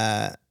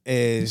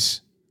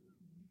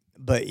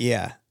 But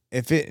yeah.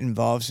 If it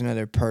involves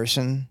another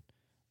person,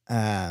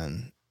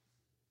 I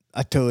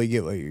totally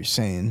get what you're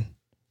saying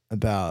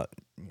about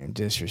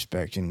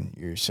disrespecting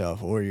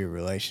yourself or your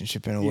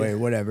relationship in a way,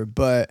 whatever.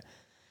 But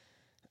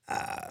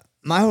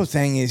my whole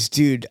thing is,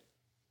 dude,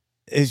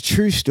 a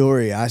true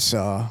story I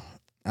saw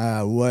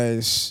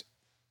was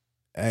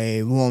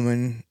a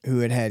woman who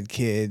had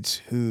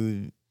kids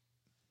who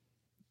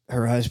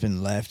her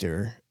husband left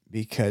her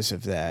because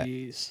of that.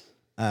 Jeez.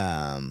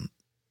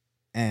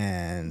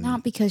 And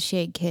not because she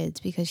had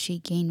kids, because she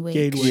gained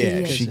weight.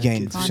 She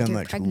gained so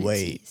much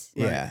weight.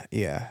 Right.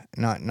 Yeah.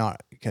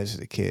 Not because of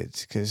the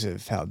kids, because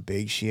of how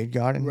big she had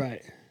gotten.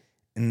 Right.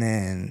 And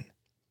then,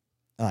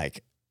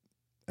 like,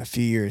 a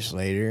few years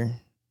later,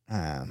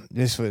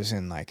 this was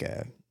in like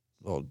a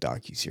little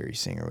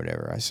docuseries thing or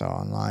whatever I saw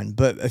online.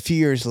 But a few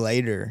years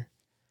later,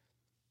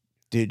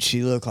 dude,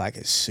 she looked like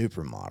a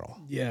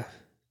supermodel. Yeah.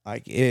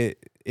 Like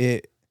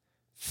it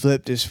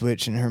flipped a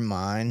switch in her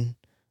mind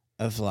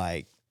of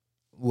like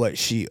what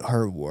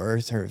her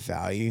worth, her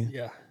value.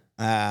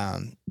 Yeah.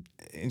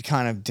 It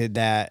kind of did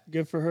that,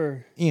 Good for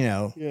her.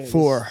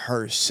 For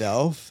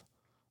herself,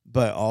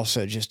 but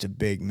also just a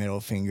big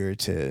middle finger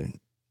to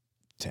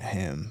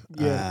him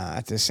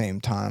at the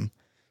same time.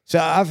 So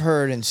I've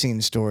heard and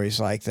seen stories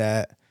like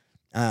that.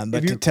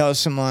 But to tell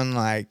someone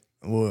like,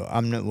 well,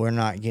 we're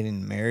not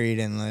getting married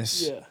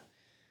unless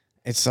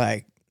it's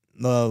like,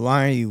 well,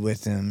 why are you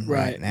with him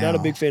right now? Not a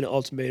big fan of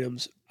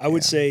ultimatums. I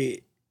would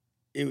say,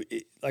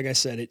 it, like I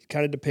said, it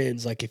kind of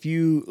depends. Like if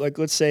you, like,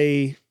 let's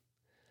say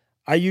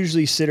I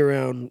usually sit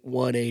around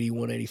 180,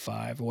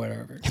 185 or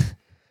whatever.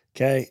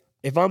 Okay.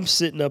 If I'm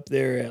sitting up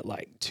there at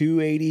like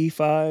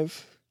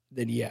 285,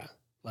 then yeah,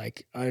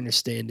 like I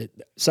understand it.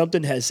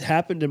 Something has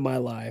happened in my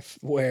life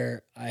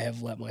where I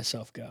have let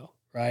myself go.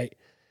 Right.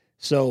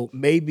 So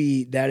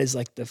maybe that is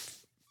like the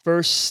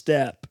first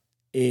step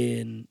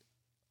in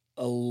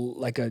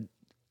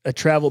a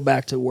travel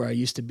back to where I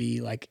used to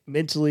be, like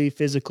mentally,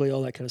 physically,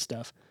 all that kind of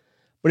stuff.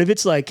 But if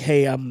it's like,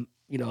 hey, I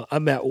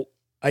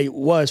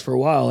was for a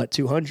while at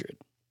 200,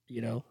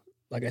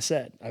 like I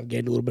said, I've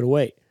gained a little bit of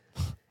weight.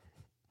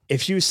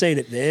 If she was saying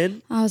it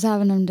then, I was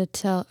having to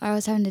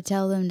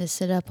tell them to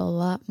sit up a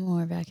lot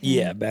more back then.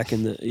 Yeah, back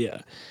in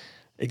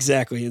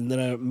exactly. And then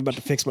I'm about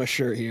to fix my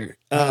shirt here.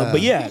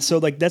 But yeah, so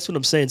like, that's what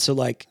I'm saying. So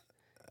like,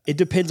 it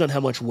depends on how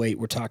much weight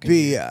we're talking.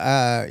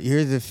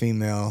 You're the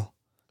female,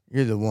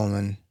 you're the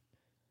woman.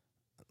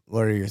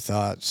 What are your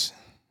thoughts?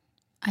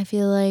 I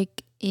feel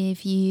like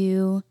if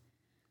you,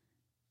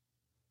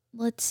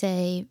 let's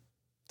say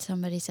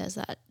somebody says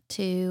that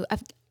and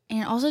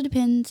it also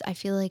depends, I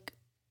feel like,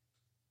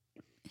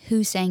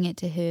 who's saying it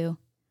to who,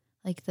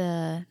 like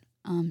the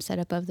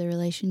setup of the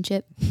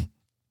relationship.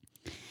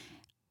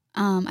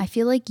 I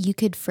feel like you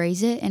could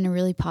phrase it in a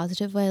really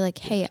positive way, like,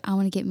 hey, I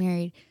want to get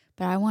married,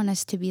 but I want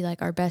us to be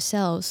like our best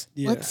selves.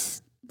 Yeah.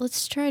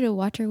 Let's try to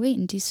watch our weight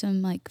and do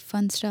some like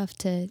fun stuff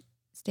to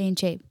stay in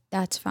shape.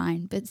 That's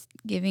fine. But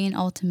giving an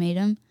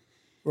ultimatum,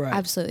 Right.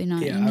 Absolutely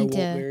not. Yeah, I won't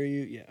marry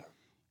you. Yeah.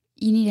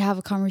 You need to have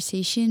a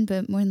conversation,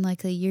 but more than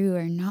likely you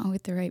are not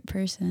with the right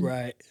person.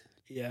 Right.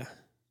 Yeah.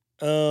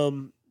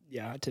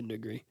 Yeah, I tend to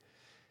agree.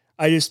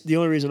 The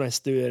only reason I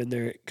threw that in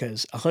there,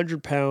 because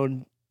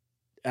 100-pound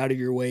out of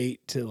your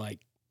weight to like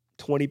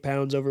 20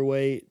 pounds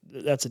overweight,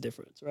 that's a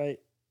difference, right?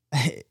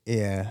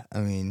 Yeah, I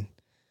mean,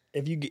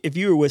 if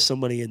you were with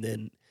somebody and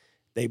then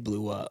they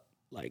blew up,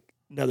 like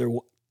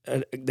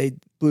they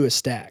blew a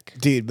stack,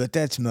 dude. But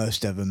that's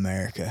most of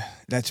America.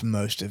 That's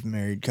most of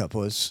married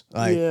couples.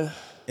 Like,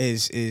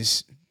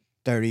 is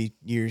 30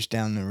 years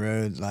down the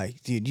road,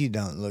 like, dude, you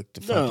don't look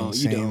the fucking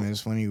same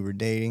as when you were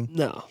dating.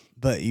 No,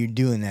 but you're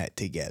doing that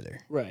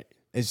together, right?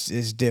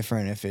 It's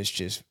different if it's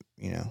just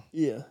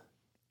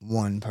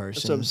one person.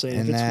 That's what I'm saying.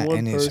 And if it's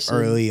one person, it's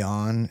early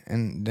on,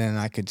 and then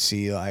I could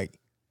see like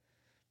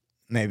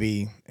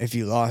maybe if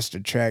you lost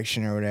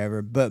attraction or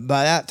whatever. But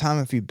by that time,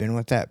 if you've been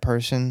with that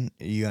person,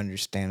 you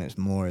understand it's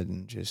more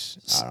than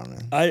just, I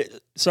don't know.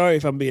 Sorry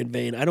if I'm being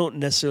vain. I don't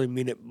necessarily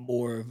mean it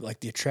more of like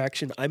the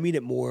attraction. I mean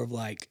it more of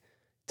like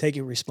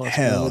taking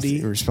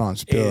responsibility.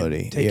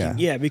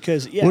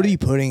 Because what are you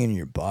putting in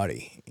your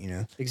body?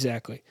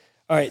 Exactly.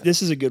 All right,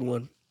 this is a good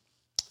one.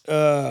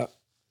 This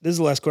is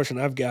the last question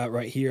I've got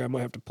right here. I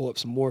might have to pull up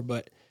some more,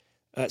 but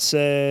it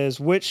says,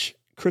 which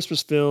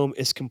Christmas film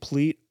is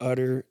complete,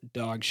 utter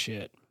dog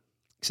shit?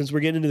 Since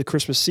we're getting into the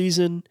Christmas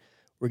season,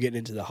 we're getting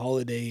into the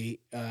holiday,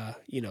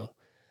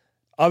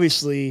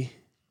 obviously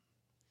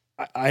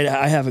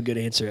I have a good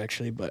answer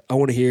actually, but I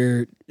want to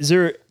hear,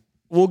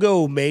 we'll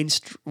go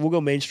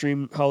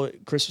mainstream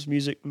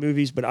Christmas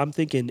movies, but I'm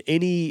thinking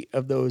any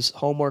of those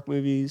Hallmark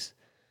movies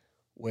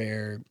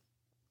where,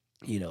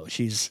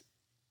 she's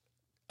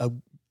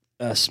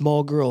a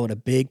small girl in a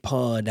big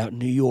pond out in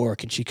New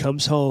York, and she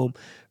comes home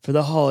for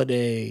the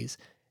holidays,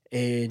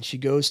 and she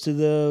goes to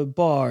the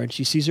bar, and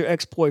she sees her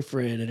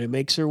ex-boyfriend, and it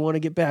makes her want to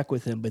get back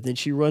with him, but then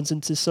she runs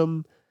into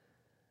some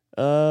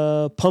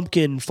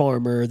pumpkin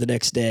farmer the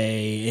next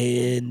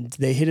day, and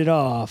they hit it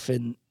off,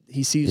 and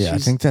he sees. Yeah, I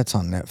think that's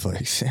on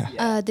Netflix.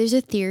 Yeah. There's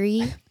a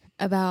theory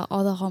about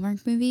all the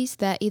Hallmark movies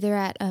that either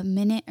at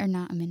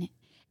an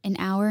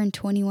hour and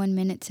 21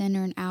 minutes in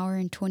or an hour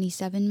and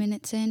 27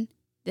 minutes in,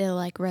 the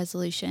like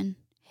resolution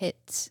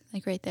hits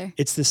like right there.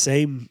 It's the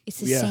same. It's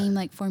the same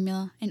like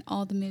formula in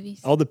all the movies.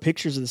 All the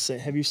pictures are the same.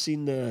 Have you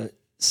seen the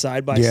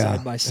side by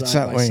side it's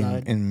that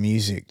way in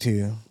music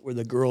too, where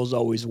the girl's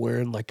always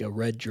wearing like a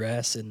red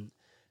dress and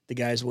the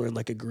guy's wearing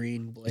like a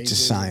green blazer? It's a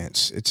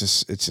science.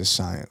 It's a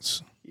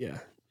science. Yeah.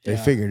 They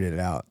figured it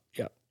out.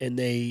 Yeah. And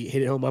they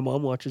hit it home. My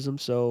mom watches them,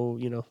 so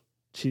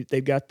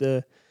they've got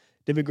the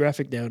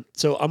demographic down.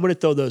 So I'm going to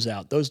throw those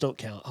out. Those don't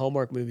count.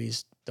 Hallmark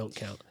movies don't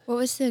count. What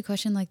was the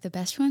question? Like the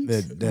best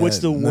ones? What's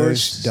the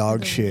worst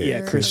dog shit?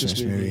 Yeah,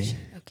 Christmas movie.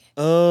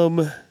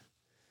 Okay.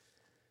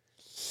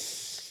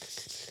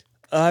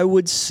 I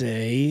would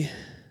say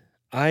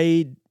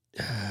I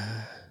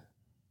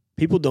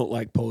people don't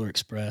like Polar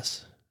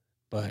Express,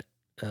 but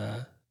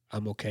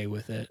I'm okay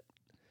with it.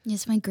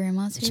 It's my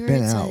grandma's It's favorite.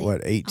 been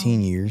out,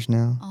 18 years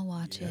now? I'll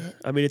watch it.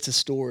 I mean, it's a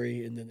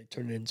story, and then they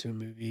turn it into a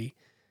movie.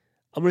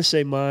 I'm gonna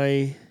say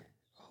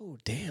oh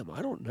damn,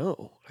 I don't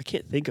know. I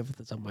can't think of it off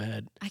the top of my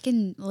head. I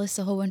can list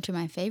a whole bunch of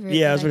my favorites.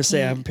 Yeah, I was gonna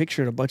say I'm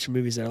picturing a bunch of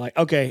movies that are like,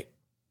 okay,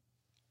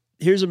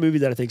 here's a movie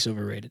that I think is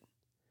overrated.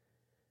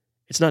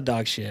 It's not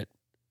dog shit,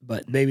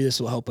 but maybe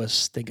this will help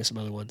us think of some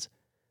other ones.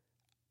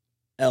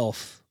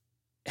 Elf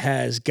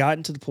has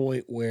gotten to the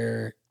point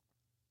where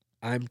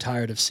I'm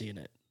tired of seeing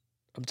it.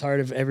 I'm tired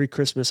of every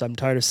Christmas. I'm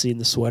tired of seeing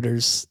the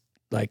sweaters.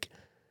 Like,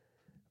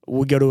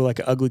 we go to like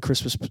an ugly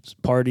Christmas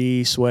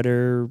party,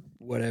 sweater,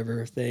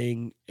 whatever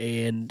thing.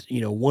 And,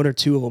 one or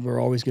two of them are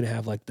always going to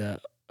have like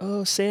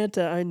oh,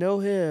 Santa, I know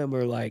him.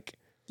 Or like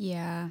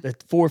the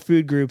 4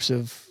 food groups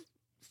of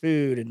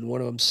food and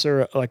one of them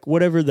syrup, like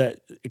whatever that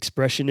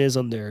expression is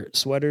on their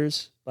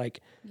sweaters.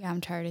 Like,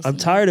 I'm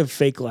tired of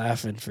fake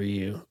laughing for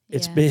you.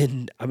 It's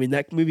been,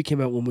 that movie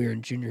came out when we were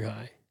in junior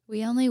high.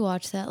 We only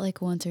watched that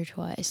like once or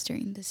twice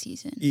during the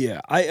season.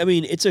 Yeah. I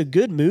mean, it's a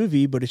good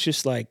movie, but it's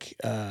just like,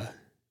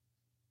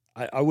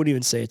 I wouldn't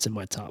even say it's in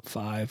my top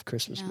 5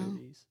 Christmas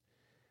movies.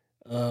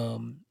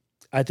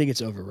 I think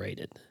it's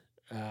overrated.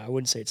 I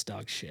wouldn't say it's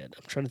dog shit.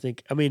 I'm trying to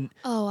think. I mean.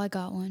 Oh, I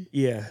got one.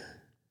 Yeah.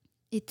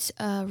 It's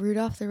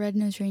Rudolph the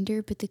Red-Nosed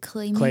Reindeer, but the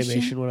claymation.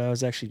 Claymation one I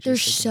was actually just they're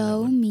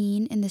so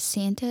mean, and the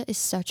Santa is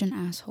such an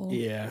asshole.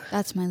 Yeah.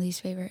 That's my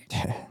least favorite.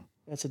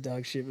 That's a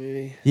dog shit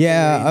movie.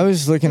 Yeah, I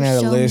was looking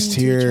at a list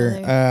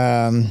here,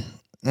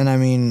 and I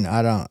mean,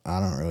 I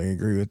don't really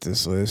agree with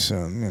this list, so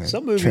I'm gonna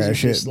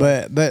trash it.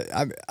 But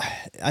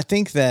I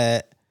think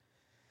that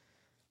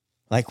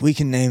like we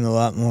can name a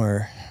lot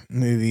more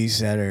movies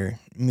that are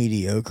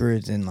mediocre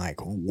than like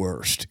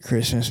worst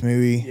Christmas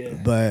movie.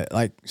 Yeah. But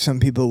like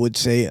some people would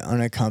say,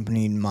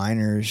 Unaccompanied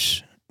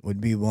Minors would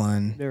be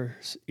one. Never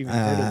even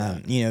heard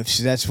of that.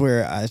 So that's what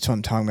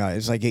I'm talking about.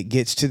 It's like it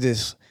gets to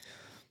this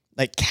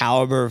like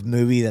caliber of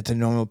movie that the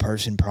normal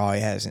person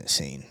probably hasn't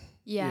seen.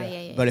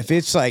 Yeah. But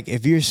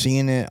if you're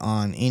seeing it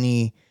on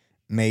any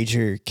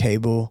major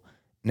cable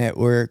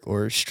network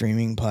or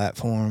streaming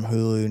platform,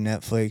 Hulu,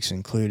 Netflix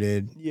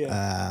included.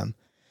 Yeah.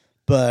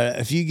 But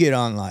if you get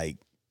on like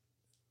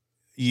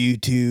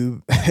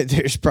YouTube,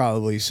 there's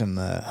probably some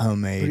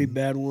homemade pretty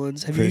bad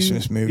ones. Have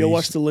Christmas movies. You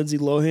watched the Lindsay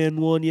Lohan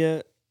one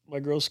yet? My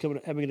girl's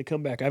having to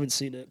come back. I haven't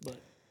seen it, but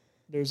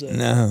there's a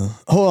no.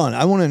 Hold on,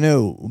 I want to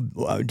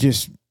know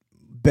just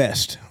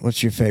best.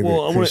 What's your favorite?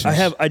 Well,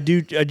 Christmas? I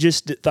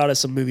just thought of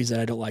some movies that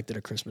I don't like that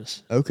are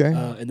Christmas. Okay,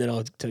 and then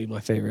I'll tell you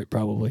my favorite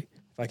probably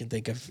if I can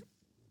think of.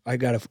 I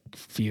got a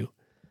few.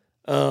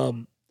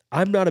 I'm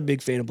not a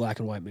big fan of black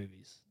and white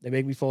movies. They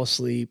make me fall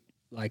asleep.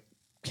 Like,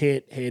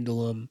 can't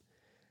handle them.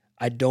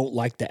 I don't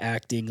like the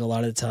acting a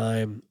lot of the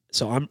time.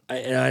 So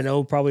I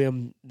know probably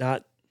I'm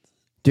not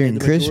during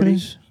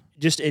Christmas.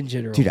 Just in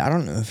general, dude. I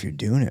don't know if you're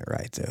doing it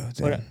right though.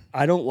 But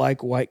I don't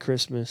like White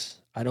Christmas.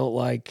 I don't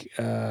like.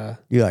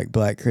 You like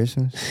Black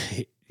Christmas?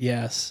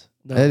 Yes,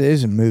 no. That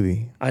is a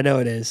movie. I know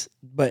it is,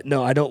 but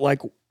no, I don't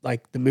like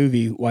the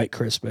movie White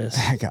Christmas.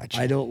 I got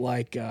you. I don't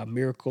like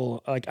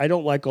Miracle. Like, I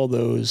don't like all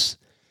those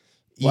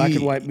black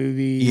and white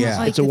movies. Yeah,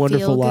 like It's a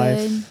Wonderful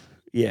Life. Good.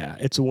 Yeah,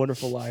 It's a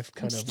Wonderful Life.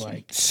 Kind of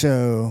like.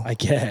 So I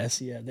guess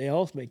they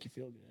all make you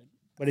feel good,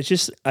 but it's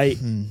just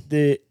I'm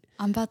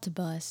about to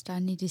bust. I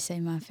need to say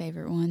my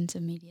favorite ones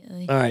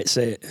immediately. All right,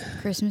 say it.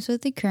 Christmas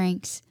with the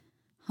Cranks,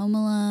 Home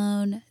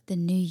Alone, the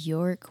New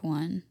York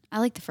one. I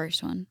like the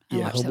first one.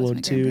 Home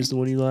Alone 2 is the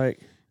one you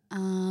like.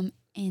 And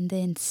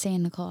then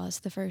Santa Claus,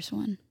 the first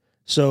one.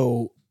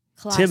 So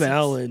Classics. Tim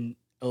Allen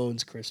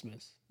owns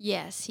Christmas.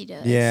 Yes, he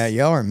does. yeah,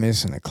 y'all are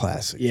missing a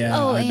classic. Yeah.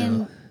 Oh, I and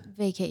know.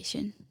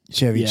 Vacation.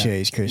 Chevy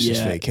Chase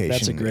Christmas Vacation.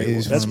 That's a great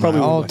is one. That's one probably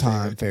of my one of my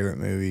all-time favorite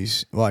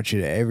movies. Watch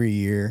it every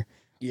year.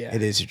 Yeah.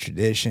 It is a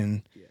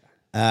tradition.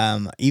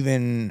 Yeah.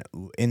 Even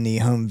in the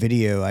home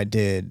video I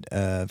did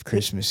of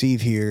Christmas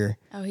Eve here,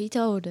 Oh, he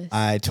told us.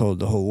 I told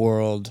the whole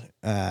world.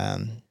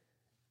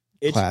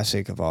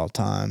 Classic of all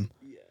time.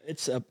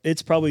 Yeah,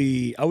 it's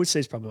probably, I would say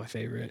it's probably my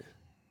favorite.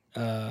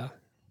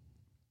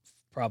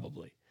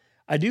 Probably.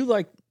 I do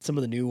like some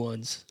of the new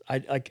ones.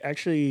 I like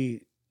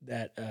actually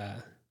that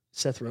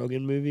Seth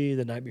Rogen movie,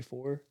 The Night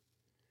Before.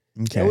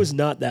 Okay. That was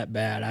not that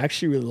bad. I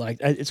actually really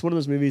liked it. It's one of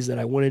those movies that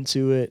I went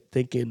into it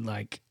thinking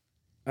like,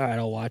 all right,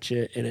 I'll watch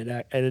it. And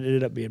it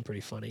ended up being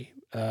pretty funny.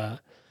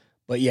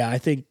 But yeah, I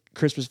think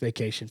Christmas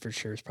Vacation for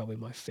sure is probably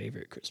my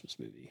favorite Christmas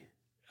movie.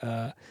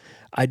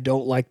 I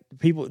don't like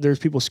people. There's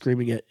people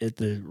screaming at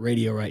the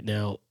radio right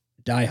now.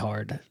 Die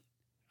Hard.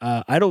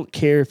 I don't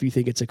care if you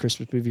think it's a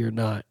Christmas movie or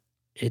not.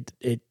 It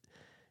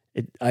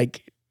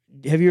like.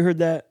 Have you heard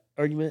that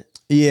argument?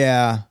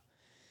 Yeah,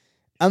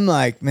 I'm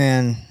like,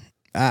 man.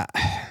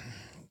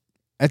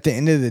 At the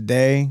end of the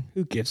day,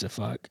 Who gives a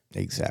fuck?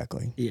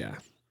 exactly. Yeah.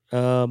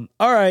 All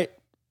right.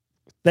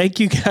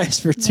 Thank you guys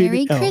for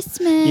tuning in. Merry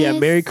Christmas. Yeah,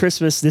 Merry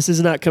Christmas. This is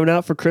not coming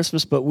out for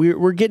Christmas, but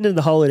we're getting into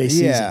the holiday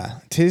season. Yeah,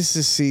 'tis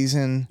the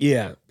season.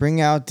 Yeah.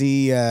 Bring out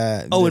the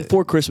and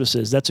Four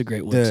Christmases. That's a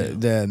great one too.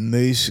 the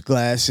moose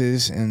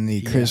glasses and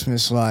the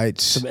Christmas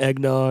lights. Some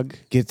eggnog.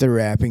 Get the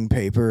wrapping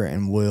paper,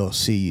 and we'll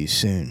see you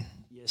soon.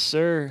 Yes,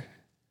 sir.